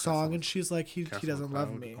has that song and she's like, he doesn't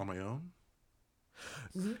love me. On My Own?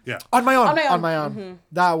 Yeah. On My Own. Mm-hmm.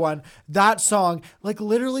 That one. That song, like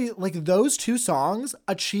literally, like those two songs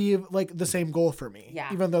achieve like the same goal for me.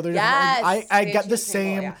 Yeah. Even though they're different. Like, I get the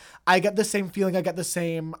same, I get the same feeling, I get the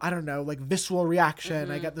same, I don't know, like visceral reaction,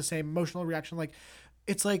 I get the same emotional reaction, like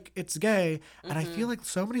it's like, it's gay. And I feel like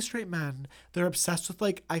so many straight men, they're obsessed with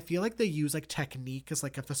like, I feel like they use like technique as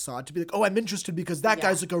like a facade to be like, oh, I'm interested because that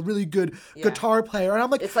guy's like a really good guitar player. And I'm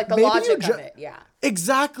like, it's like the logic of it. Yeah.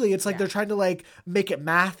 Exactly. It's like they're trying to like make it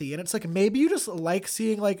mathy. And it's like, maybe you just like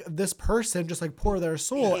seeing like this person just like pour their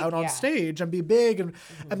soul out on stage and be big and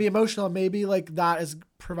be emotional. And maybe like that is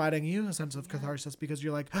providing you a sense of catharsis because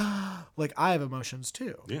you're like, like I have emotions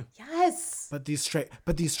too. Yeah. Yes. But these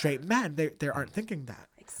straight men, they aren't thinking that.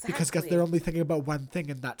 Exactly. Because they're only thinking about one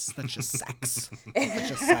thing, and that's just sex. That's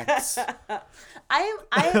just sex. I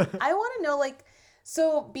want to know, like,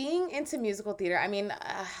 so being into musical theater, I mean,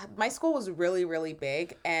 my school was really, really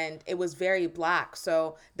big, and it was very Black.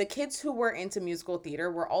 So the kids who were into musical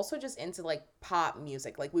theater were also just into like pop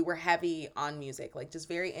music. Like we were heavy on music, like just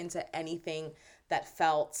very into anything that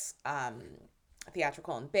felt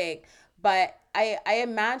theatrical and big. But I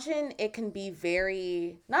imagine it can be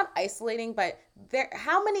very, not isolating, but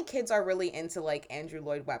how many kids are really into like Andrew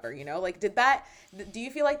Lloyd Webber, you know? Like do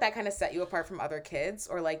you feel like that kind of set you apart from other kids,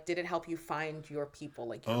 or like did it help you find your people?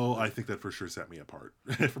 Like I think that for sure set me apart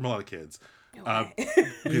from a lot of kids. Okay.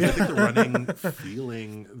 Because I think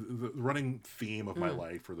the running theme of my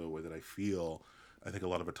life, or the way that I feel, I think a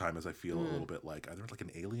lot of the time is I feel a little bit like either like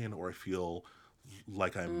an alien, or I feel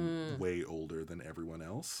like I'm way older than everyone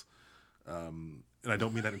else. And I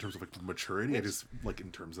don't mean that in terms of like maturity. I just like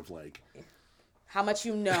in terms of like how much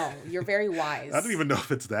you know. You're very wise. I don't even know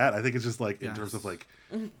if it's that. I think it's just like in terms of like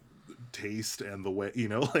taste and the way, you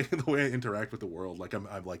know, like the way I interact with the world. Like I'm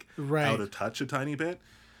like out of touch a tiny bit.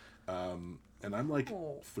 And I'm like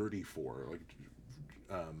 34, like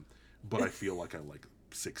but I feel like I'm like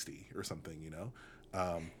 60 or something, you know.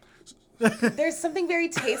 There's something very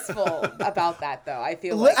tasteful about that, though. I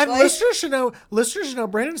feel like, and listeners should know.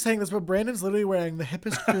 Brandon's saying this, but Brandon's literally wearing the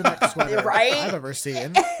hippest crew neck sweater I've ever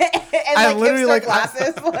seen. And like literally hipster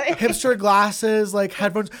glasses, hipster glasses, like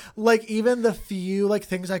headphones, like even the few like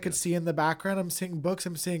things I could see in the background. I'm seeing books.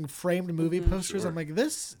 I'm seeing framed movie posters. I'm like,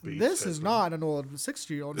 this is not an old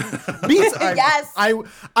 60-year-old. Beats. Yes. I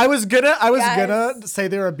was gonna say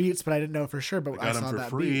there are Beats, but I didn't know for sure. But I saw them for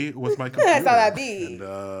that free beat. with my computer. I saw that beat.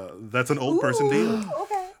 And that's an old person deal.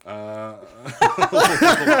 Okay.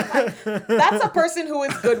 That's a person who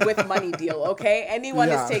is good with money deal, okay? Anyone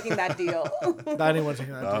is taking that deal. Anyone's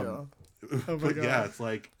taking that deal. Oh my God. Yeah, it's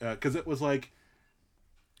like, because it was like,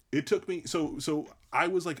 it took me, so I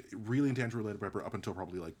was like really into Andrew Lloyd Webber up until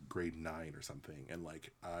probably like grade 9 or something. And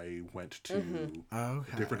like, I went to a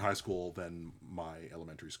different high school than my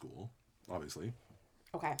elementary school, obviously.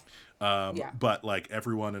 Okay. But like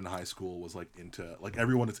everyone in high school was like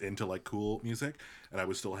everyone is into like cool music, and I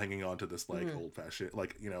was still hanging on to this like old fashioned,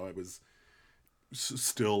 like, you know, I was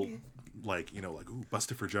still like, you know, like, ooh,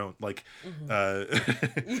 Buster for Joan, like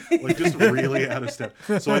like just really out of step.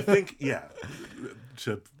 So I think, yeah,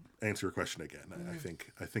 to answer your question again,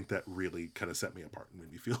 I think that really kind of set me apart and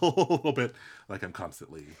made me feel a little bit like I'm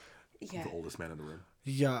constantly the oldest man in the room.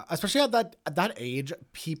 Yeah, especially at that age,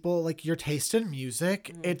 people, like, your taste in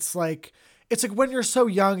music, it's like when you're so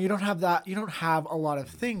young, you don't have a lot of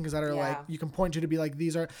things that are like you can point to be like,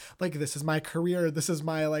 these are like, this is my career, this is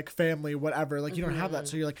my like family, whatever. Like, you don't have that,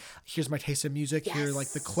 so you're like, here's my taste in music, here are like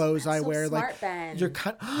the clothes I wear, smart, like Ben. you're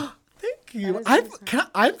kind. Thank you.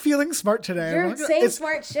 I'm feeling smart today. You're saying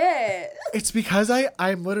smart shit. It's because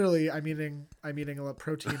I'm eating a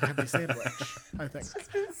protein heavy sandwich, I think.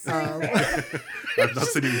 I've not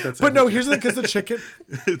seen you eat that sandwich. But no, here's the thing, because the chicken.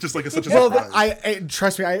 Just like it's such a surprise.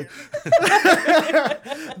 Trust me,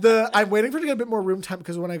 I'm waiting for it to get a bit more room temp,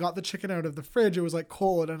 because when I got the chicken out of the fridge, it was like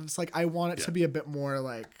cold, and it's like I want it to be a bit more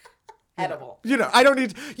like edible. You know, I don't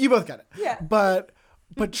need. You both get it. Yeah.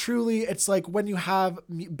 But truly, it's like when you have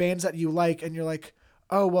bands that you like, and you're like,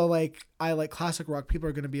 oh well, like I like classic rock. People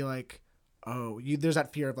are gonna be like, oh, there's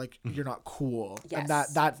that fear of like you're not cool, and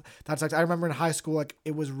that's like, I remember in high school, like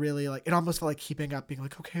it was really like, it almost felt like keeping up, being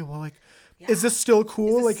like, okay, well, like, is this still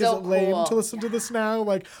cool? Is it lame to listen to this now?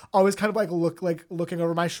 Like, always kind of like looking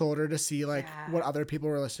over my shoulder to see like what other people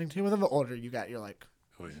were listening to, and then the older you get, you're like,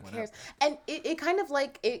 who cares? And it kind of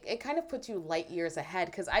like it kind of puts you light years ahead,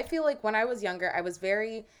 because I feel like when I was younger, I was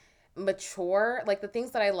very mature. Like, the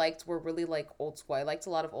things that I liked were really like old school. I liked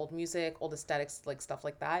a lot of old music, old aesthetics, like stuff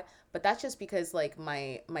like that. But that's just because like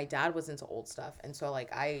my dad was into old stuff, and so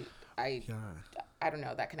like I don't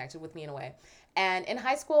know, that connected with me in a way. And in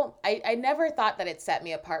high school, I never thought that it set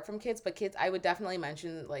me apart from kids, but kids, I would definitely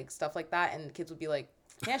mention like stuff like that, and kids would be like,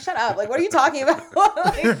 man, shut up. Like, what are you talking about?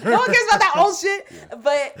 Like, no one cares about that old shit. Yeah.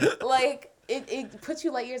 But, like, it puts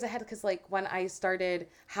you light years ahead, because, like, when I started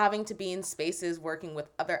having to be in spaces working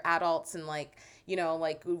with other adults and, like, you know,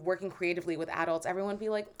 like, working creatively with adults, everyone would be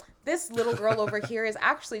like, this little girl over here is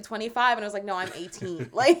actually 25. And I was like, no, I'm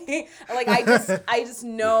 18. Like I just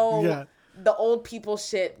know... Yeah. The old people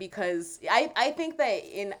shit, because I think that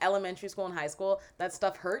in elementary school and high school, that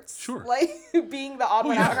stuff hurts. Sure. Like, being the odd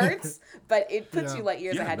one out hurts, but it puts you light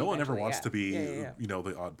years ahead. No one ever wants to be, you know,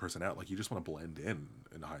 the odd person out. Like, you just want to blend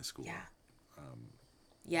in high school. Yeah.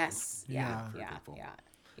 Yes. Yeah.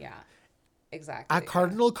 Exactly. At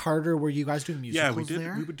Cardinal Carter, were you guys doing musicals there?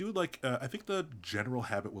 Yeah, we would do like, I think the general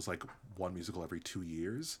habit was like one musical every 2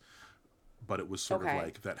 years, but it was sort of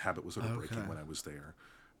like, that habit was sort of breaking when I was there.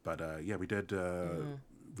 But we did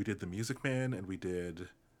The Music Man, and we did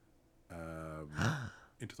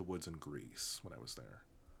Into the Woods in Greece when I was there.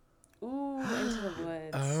 Ooh, Into the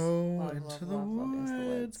Woods. Oh, Into the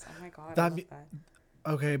Woods. Oh my god, I love that.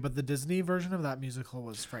 Okay, but the Disney version of that musical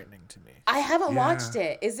was frightening to me. I haven't watched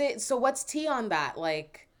it. Is it? So what's tea on that?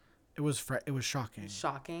 Like, it was shocking.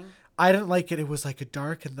 Shocking. I didn't like it. It was like a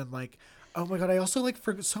dark, and then like, oh my god! I also like,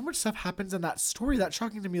 for so much stuff happens in that story that's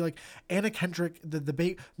shocking to me. Like, Anna Kendrick,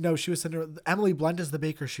 she was Cinderella. Emily Blunt is the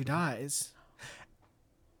baker. She dies.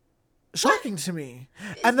 Shocking to me.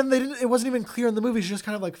 And then it wasn't even clear in the movie. She just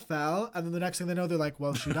kind of like fell, and then the next thing they know, they're like,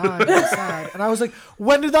 well, she died. It's sad. And I was like,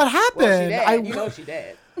 when did that happen? Well, she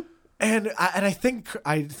did. And I think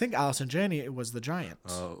Allison Janney was the giant.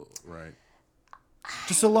 Oh, right.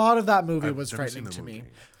 Just a lot of that movie was frightening to me.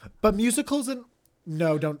 But musicals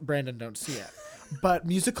don't see it. But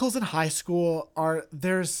musicals in high school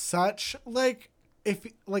there's such like, if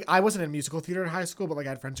like, I wasn't in musical theater in high school, but like I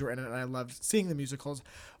had friends who were in it, and I loved seeing the musicals.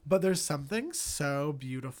 But there's something so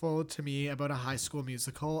beautiful to me about a high school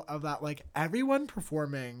musical, of that, like, everyone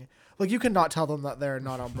performing, like, you cannot tell them that they're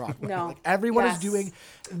not on Broadway. No. Like, everyone is doing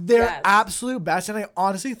their absolute best. And I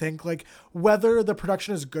honestly think, like, whether the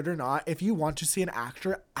production is good or not, if you want to see an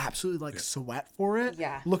actor absolutely like sweat for it,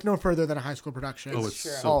 look no further than a high school production. Oh, it's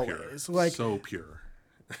so pure. Like, so pure.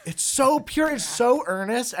 It's so pure. It's so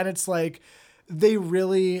earnest. And it's like,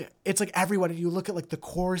 it's like everyone, you look at like the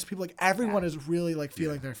chorus people, like everyone is really like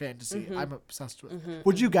feeling their fantasy. Mm-hmm. I'm obsessed with. Mm-hmm.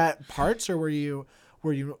 Would you get parts, or were you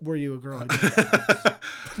a girl?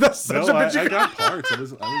 That's such a bitch. I got parts. I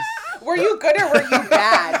was. Were you good or were you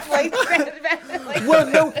bad?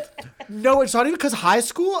 Well, no, it's not even, because high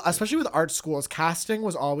school, especially with art schools, casting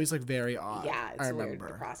was always like very odd. Yeah, it's a weird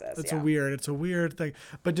process. It's a weird thing.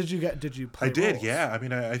 But did you play? I did. Yeah. I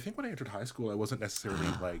mean, I think when I entered high school, I wasn't necessarily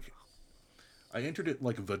like. I entered it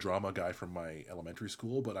like the drama guy from my elementary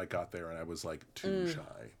school, but I got there and I was like too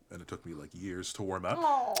shy, and it took me like years to warm up.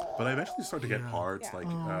 Aww. But I eventually started to get parts. Yeah. Like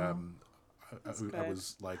I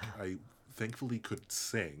was like I thankfully could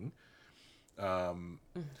sing, and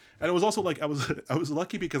it was also like I was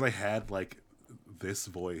lucky because I had like this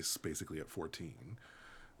voice basically at 14,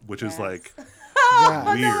 which is like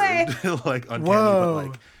weird, like uncanny.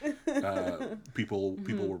 Whoa. But like people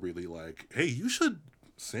were really like, hey, you should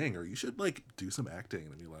sing, or you should like do some acting,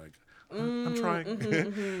 and be like, I'm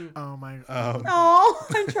trying. Oh my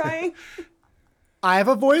I'm trying. I have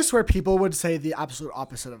a voice where people would say the absolute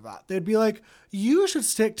opposite of that. They'd be like, you should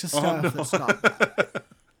stick to stuff that's not that.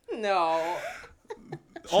 No.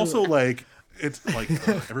 Also, like, it's like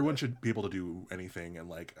everyone should be able to do anything, and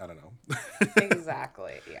like, I don't know.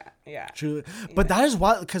 Exactly. Yeah. Truly. But that is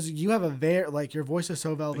why, because you have a very, like, your voice is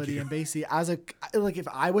so velvety and bassy. As a, like, if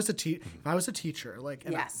I was a teacher, like,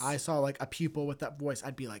 and I saw like a pupil with that voice,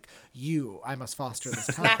 I'd be like, I must foster this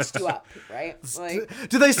talent. Snatched you up, right? Like,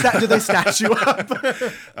 do they snatch you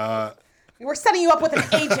up? We're setting you up with an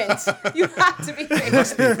agent. You have to be big. It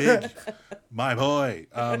must be big. My boy.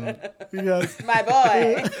 Yes. My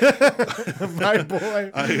boy. My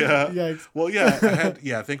boy. Well, yeah, I had,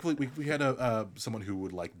 thankfully we had someone who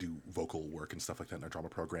would like do vocal work and stuff like that in our drama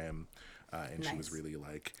program. And she was really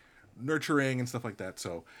like nurturing and stuff like that.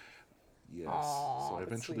 So, yes. Aww, so I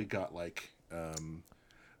eventually got like,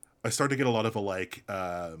 I started to get a lot of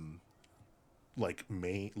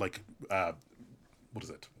what is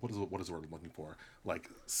it? What is the word I'm looking for? Like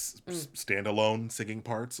standalone singing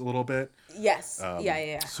parts a little bit. Yes.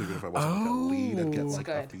 Yeah. So even if I wasn't like a lead, I'd get like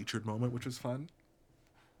a featured moment, which was fun.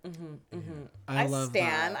 I love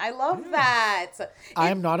that. I love that.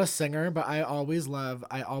 I am not a singer, but I always love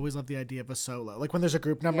the idea of a solo. Like when there's a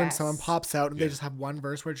group number and someone pops out and they just have one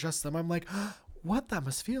verse where it's just them. I'm like, what that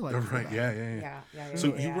must feel like. Oh, right. Yeah.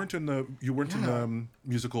 So you weren't in the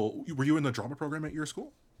musical. Were you in the drama program at your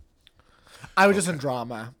school? I was just in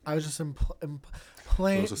drama. I was just in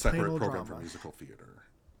plain. So it was a separate program drama. for musical theater.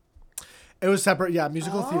 It was separate. Yeah,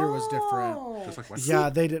 musical theater was different. Just like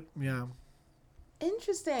West they did. Yeah.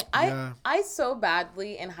 Interesting. I so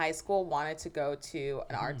badly in high school wanted to go to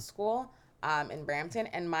an art school in Brampton,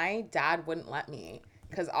 and my dad wouldn't let me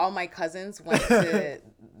because all my cousins went to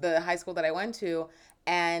the high school that I went to.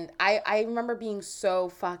 And I remember being so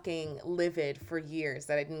fucking livid for years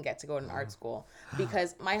that I didn't get to go to an art school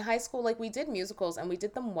because my high school, like, we did musicals and we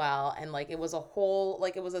did them well. And like, it was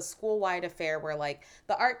a school-wide affair where like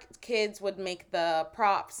the art kids would make the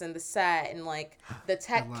props and the set, and like the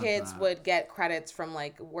tech kids would get credits from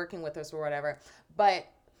like working with us or whatever. But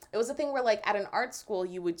it was a thing where like at an art school,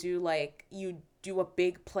 you would do a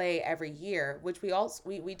big play every year, which we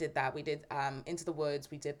did that. We did Into the Woods.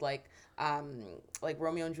 We did like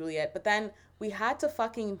Romeo and Juliet. But then we had to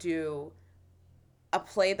fucking do a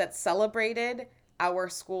play that celebrated our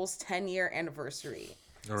school's 10-year anniversary.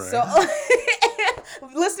 All right. So,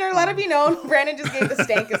 listener, let it be known, Brandon just gave the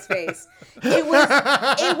stankest face.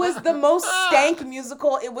 It was the most stank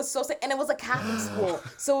musical. It was so stank, and it was a Catholic school.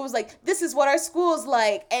 So it was like, this is what our school is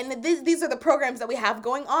like, and these are the programs that we have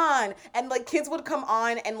going on. And like kids would come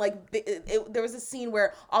on, and like there was a scene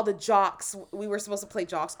where all the jocks, we were supposed to play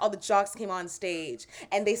jocks. All the jocks came on stage,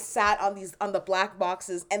 and they sat on the black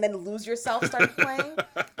boxes, and then Lose Yourself started playing.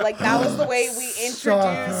 Like that was the way we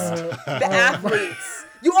introduced the athletes.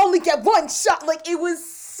 You only get one shot. Like, it was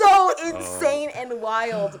so insane and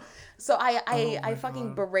wild. So I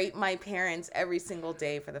fucking berate my parents every single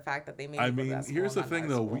day for the fact that they made me go to that school. Here's the thing,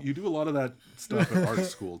 though. You do a lot of that stuff at art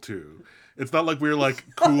school, too. It's not like we're, like,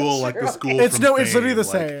 cool like the school it's from It's literally the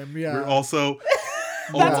like, same, yeah. We're also...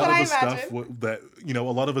 That's what I imagine. A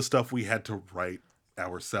lot of the stuff we had to write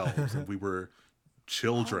ourselves, and we were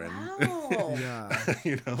children. Oh, wow. Yeah.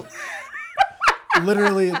 You know?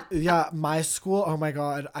 Literally, yeah, my school, oh my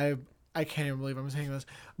God, I can't even believe I'm saying this,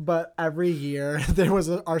 but every year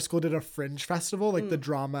our school did a fringe festival, like the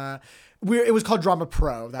drama, it was called Drama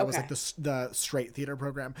Pro. That was like the straight theater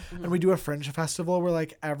program. And we do a fringe festival where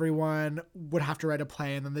like everyone would have to write a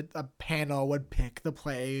play, and then a panel would pick the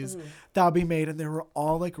plays that would be made. And they were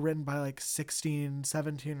all like written by like 16,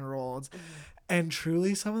 17-year-olds. And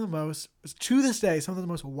truly to this day, some of the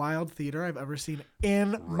most wild theater I've ever seen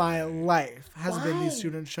in my life has been these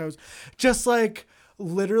student shows. Just like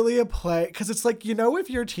literally a play. Because it's like, if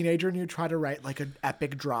you're a teenager and you try to write like an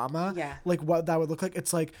epic drama, like what that would look like.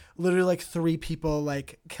 It's like literally like 3 people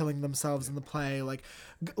like killing themselves in the play.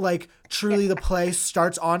 Like truly the play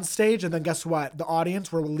starts on stage, and then guess what? The audience,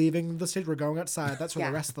 we're leaving the stage. We're going outside. That's where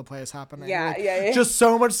the rest of the play is happening. Yeah. Just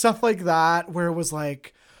so much stuff like that where it was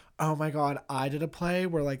like, Oh my God. I did a play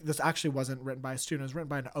where like, this actually wasn't written by a student. It was written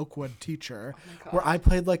by an Oakwood teacher where I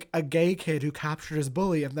played like a gay kid who captured his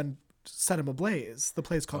bully and then set him ablaze. The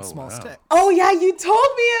play's called Small Stick. Oh yeah, you told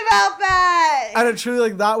me about that. And it truly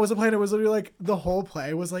like that was a play, and it was literally like the whole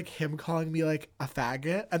play was like him calling me like a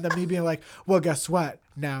faggot, and then me being like, well, guess what?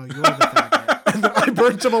 Now you're the faggot. And then I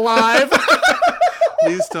burnt him alive.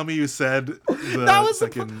 Please tell me you said the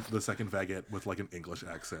second faggot with like an English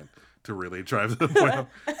accent to really drive the point home.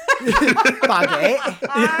 Faggot.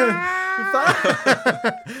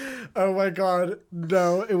 Oh my God.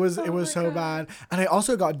 No, it was so bad. And I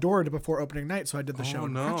also got doored before opening night, so I did the show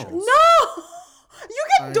in Crutches. No! You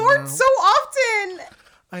get doored so often!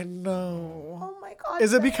 I know. Oh my God.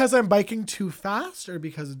 Is it because I'm biking too fast or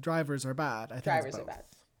because drivers are bad? I think drivers are bad.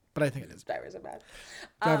 But I think it is. Drivers are bad.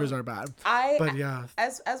 Drivers are bad. But yeah.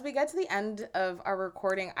 As we get to the end of our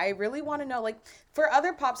recording, I really want to know, like, for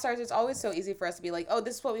other pop stars, it's always so easy for us to be like, oh,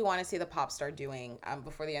 this is what we want to see the pop star doing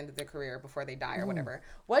before the end of their career, before they die or whatever.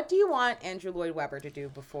 What do you want Andrew Lloyd Webber to do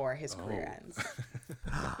before his career ends?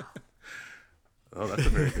 Oh, that's a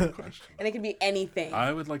very good question. And it can be anything.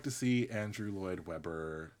 I would like to see Andrew Lloyd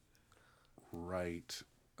Webber write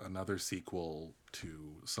another sequel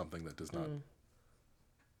to something that does not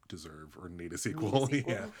deserve or need a sequel.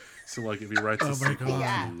 Yeah. So like if he writes a sequel to like,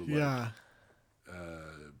 I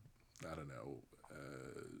don't know,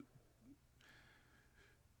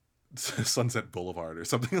 Sunset Boulevard or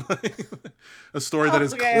something like a story that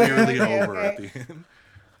is clearly over at the end.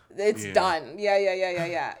 It's done.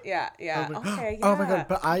 Yeah. Okay. Oh my God.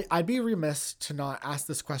 But I'd be remiss to not ask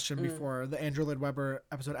this question before the Andrew Lloyd Webber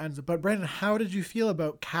episode ends. But Brandon, how did you feel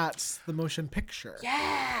about Cats, the motion picture?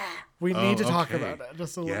 Yeah. We need to talk about it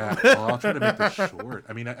just a little bit. Well, I'll try to make this short.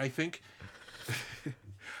 I mean, I think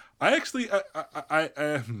I actually,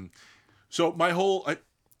 so my whole,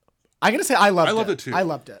 I'm gonna say I loved it too. I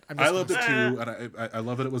loved it. I loved it too, and I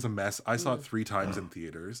love that it was a mess. I saw it 3 times in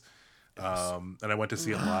theaters. And I went to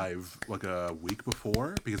see it live like a week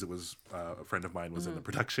before because it was a friend of mine was in the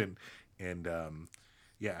production, and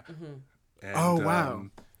And, oh wow!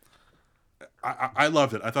 I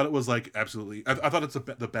loved it. I thought it was like absolutely. I thought it's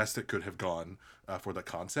the best it could have gone for the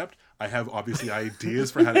concept. I have obviously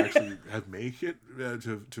ideas for how to actually make it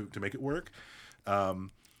to make it work.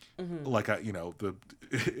 Like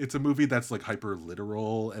it's a movie that's like hyper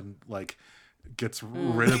literal and like gets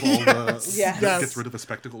rid of all the gets rid of the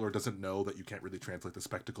spectacle, or doesn't know that you can't really translate the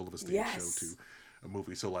spectacle of a stage show to a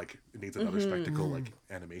movie, so like it needs another spectacle like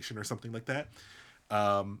animation or something like that.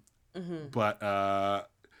 But I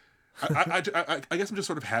guess I'm just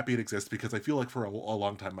sort of happy it exists because I feel like for a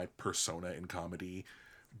long time my persona in comedy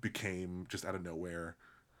became just out of nowhere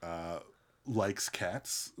likes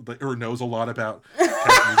Cats, or knows a lot about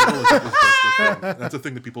Cats musical. Like, that's a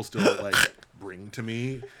thing that people still like bring to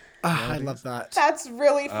me. I love that. That's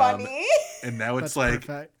really funny. And now it's like,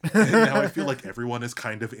 and now I feel like everyone is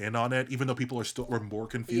kind of in on it, even though people are more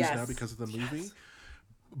confused now because of the movie.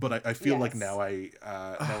 But I feel like now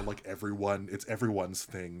now like it's everyone's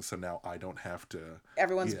thing, so now I don't have to.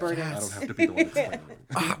 Everyone's burden. I don't have to be the one explaining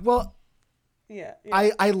it. Well. Yeah.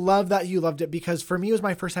 I love that you loved it because for me it was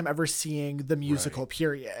my first time ever seeing the musical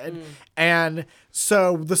period. And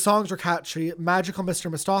so the songs were catchy. Magical Mr.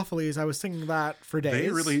 Mistopheles, I was singing that for days. They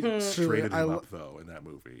really straighted him up though in that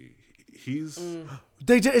movie. He's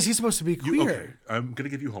They did. Is he supposed to be queer? Okay, I'm gonna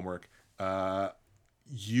give you homework.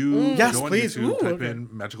 You yes, go on please. YouTube, type in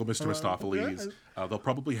Magical Mr. Mistopheles. They'll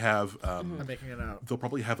probably have I'm making it out. They'll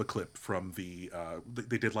probably have a clip from the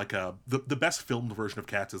they did like the best filmed version of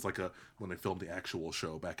Cats is like when they filmed the actual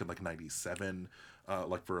show back in like 97,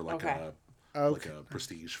 like for like like a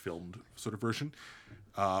prestige filmed sort of version.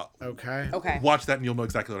 Okay. Watch that and you'll know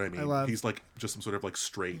exactly what I mean. He's like just some sort of like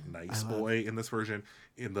straight nice boy in this version.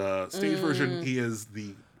 In the stage version, he is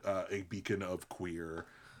a beacon of queer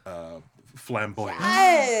flamboyance.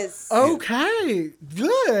 Yes. Okay.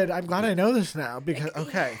 Good. I'm glad I know this now because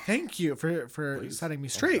thank you for setting me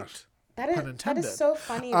straight. That is so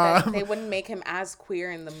funny that they wouldn't make him as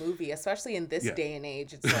queer in the movie, especially in this day and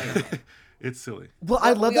age. It's like it's silly. Well,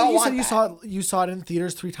 I love that you said you saw it in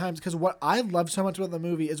theaters 3 times because what I love so much about the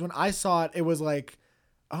movie is when I saw it, it was like,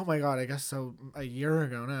 oh my God, I guess so a year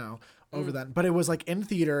ago now. Over that, but it was like in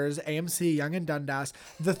theaters, AMC, Young and Dundas.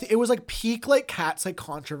 It was like peak like Cats like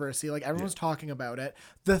controversy, like everyone was talking about it.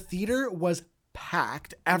 The theater was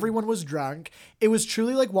packed. Everyone was drunk. It was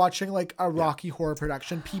truly like watching like a Rocky Horror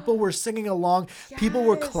production. People were singing along. Yes. People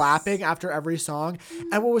were clapping after every song.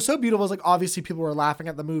 And what was so beautiful was like obviously people were laughing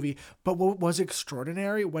at the movie. But what was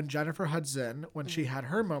extraordinary when Jennifer Hudson, when she had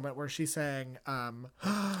her moment where she sang,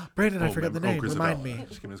 Brandon, I forget the name. Remind me.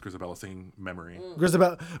 She came as Grisabella singing Memory.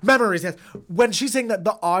 Memories, yes. When she sang that,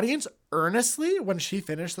 the audience earnestly, when she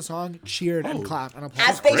finished the song, cheered and clapped and applauded.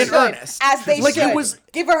 As they should. As they should. It was,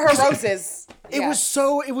 give her roses.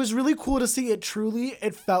 It was really cool to see.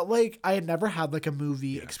 It felt like I had never had like a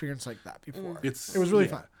movie experience like that before. It was really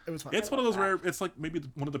fun. It was fun. It's one of those rare, it's like maybe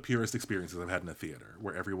one of the purest experiences I've had in a theater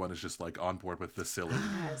where everyone is just like on board with the silly.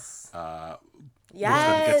 Yes. Which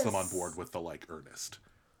then gets them on board with the like earnest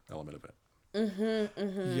element of it.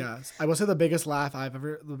 Yes. I will say the biggest time I've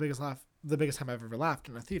ever laughed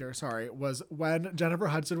in a theater, was when Jennifer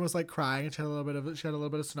Hudson was like crying and she had a little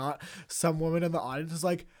bit of snot. Some woman in the audience was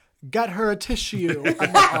like, get her a tissue.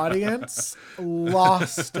 And the audience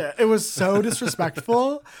lost it. It was so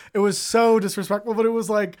disrespectful. But it was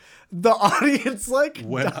like the audience like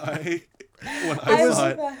when I saw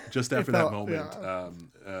it just after that moment,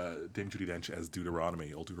 Dame Judi Dench as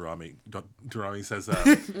Deuteronomy says,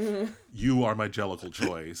 you are my jellicle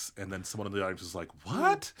choice. And then someone in the audience was like,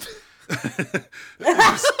 what?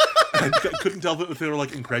 I couldn't tell if they were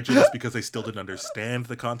like incredulous because they still didn't understand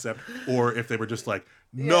the concept, or if they were just like,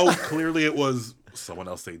 no, clearly it was someone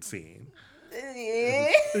else they'd seen.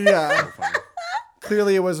 Yeah.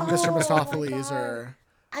 Clearly it was Mr. Mistopheles or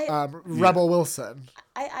Rebel Wilson.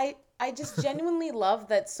 I just genuinely love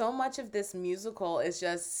that so much of this musical is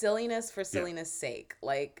just silliness for silliness sake.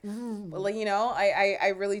 Like, you know,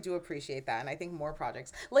 I really do appreciate that. And I think more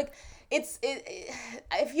projects like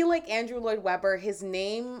I feel like Andrew Lloyd Webber, his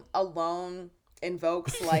name alone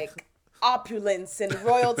invokes like opulence and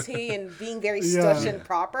royalty and being very stush and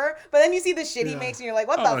proper. But then you see the shit he makes and you're like,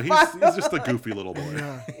 what the fuck? He's just a goofy little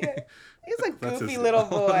boy. He's a goofy little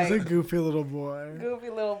boy. He's a goofy little boy. Goofy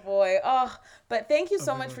little boy. Oh, but thank you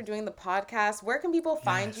so much for doing the podcast. Where can people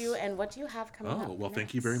find you and what do you have coming up? Oh, well,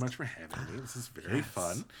 thank you very much for having me. This is very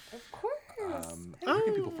fun. Of course. Where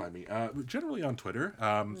can people find me? Generally on Twitter,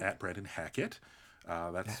 at Brandon Hackett.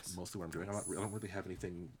 That's mostly what I'm doing. I don't really have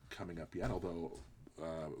anything coming up yet, although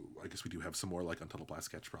I guess we do have some more like Untitled Blast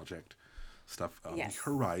Sketch Project stuff on the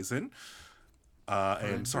horizon.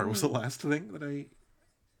 And sorry, what was the last thing that I...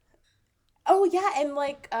 Oh, yeah, and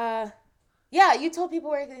like, you told people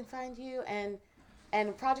where they can find you and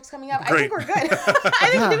projects coming up. Great. I think we're good.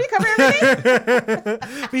 Did we cover everything?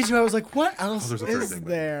 Me too. I was like, what else is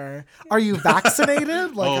there? Are you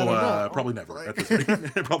vaccinated? Like, I don't know. Probably never. At this rate.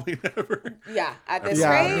 Probably never. Yeah, at this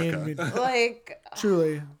rate. I mean, like,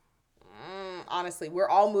 truly. Honestly, we're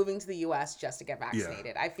all moving to the U.S. just to get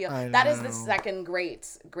vaccinated. I feel that is the second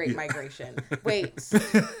great migration. Wait.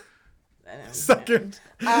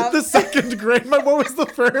 The second grade. What was the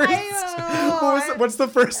first? What's the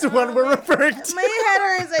first one we're referring to? My head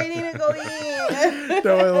hurts. I need to go eat.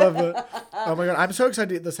 No, I love it. Oh my god, I'm so excited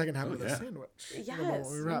to eat the second half of the sandwich. Yes.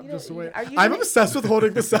 We wrap this away. I'm obsessed with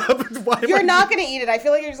holding this up. You're not gonna eat it. I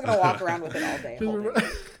feel like you're just gonna walk around with it all day.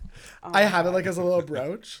 I have it like as a little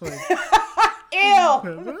brooch. Like...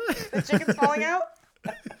 Ew! The chicken's falling out.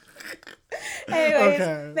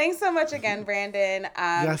 Anyways, thanks so much again, Brandon.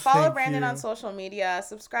 Follow Brandon on social media.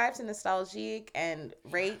 Subscribe to Nostalgique and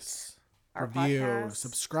rate our podcast.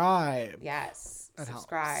 Subscribe. Yes.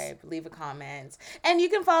 Subscribe. Helps. Leave a comment. And you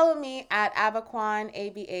can follow me at Abaquan,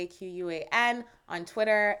 ABAQUAN, on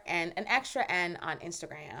Twitter and an extra N on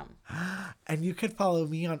Instagram. And you can follow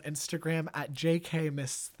me on Instagram at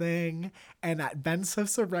JKMissThing and at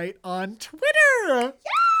BenSosaRight on Twitter.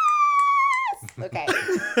 Okay. Cool.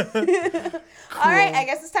 All right. I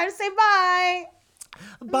guess it's time to say bye.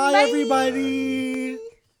 Bye. Everybody.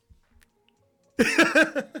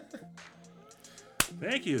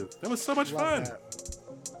 Thank you. That was so much fun.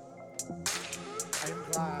 I'm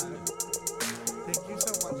glad. Thank you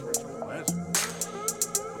so much for joining.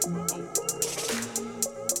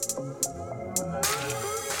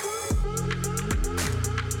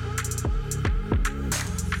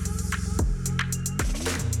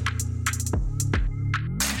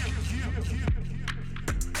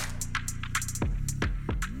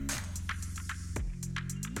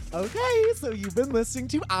 Okay, so you've been listening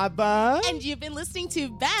to ABBA. And you've been listening to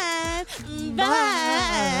Bye.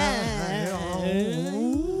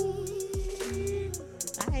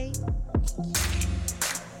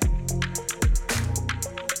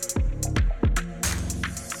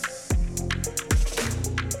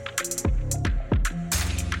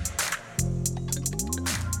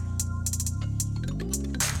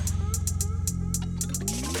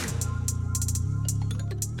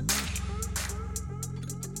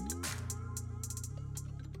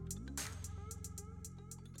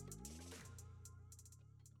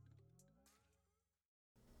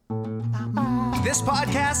 This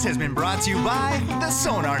podcast has been brought to you by the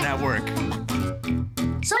Sonar Network.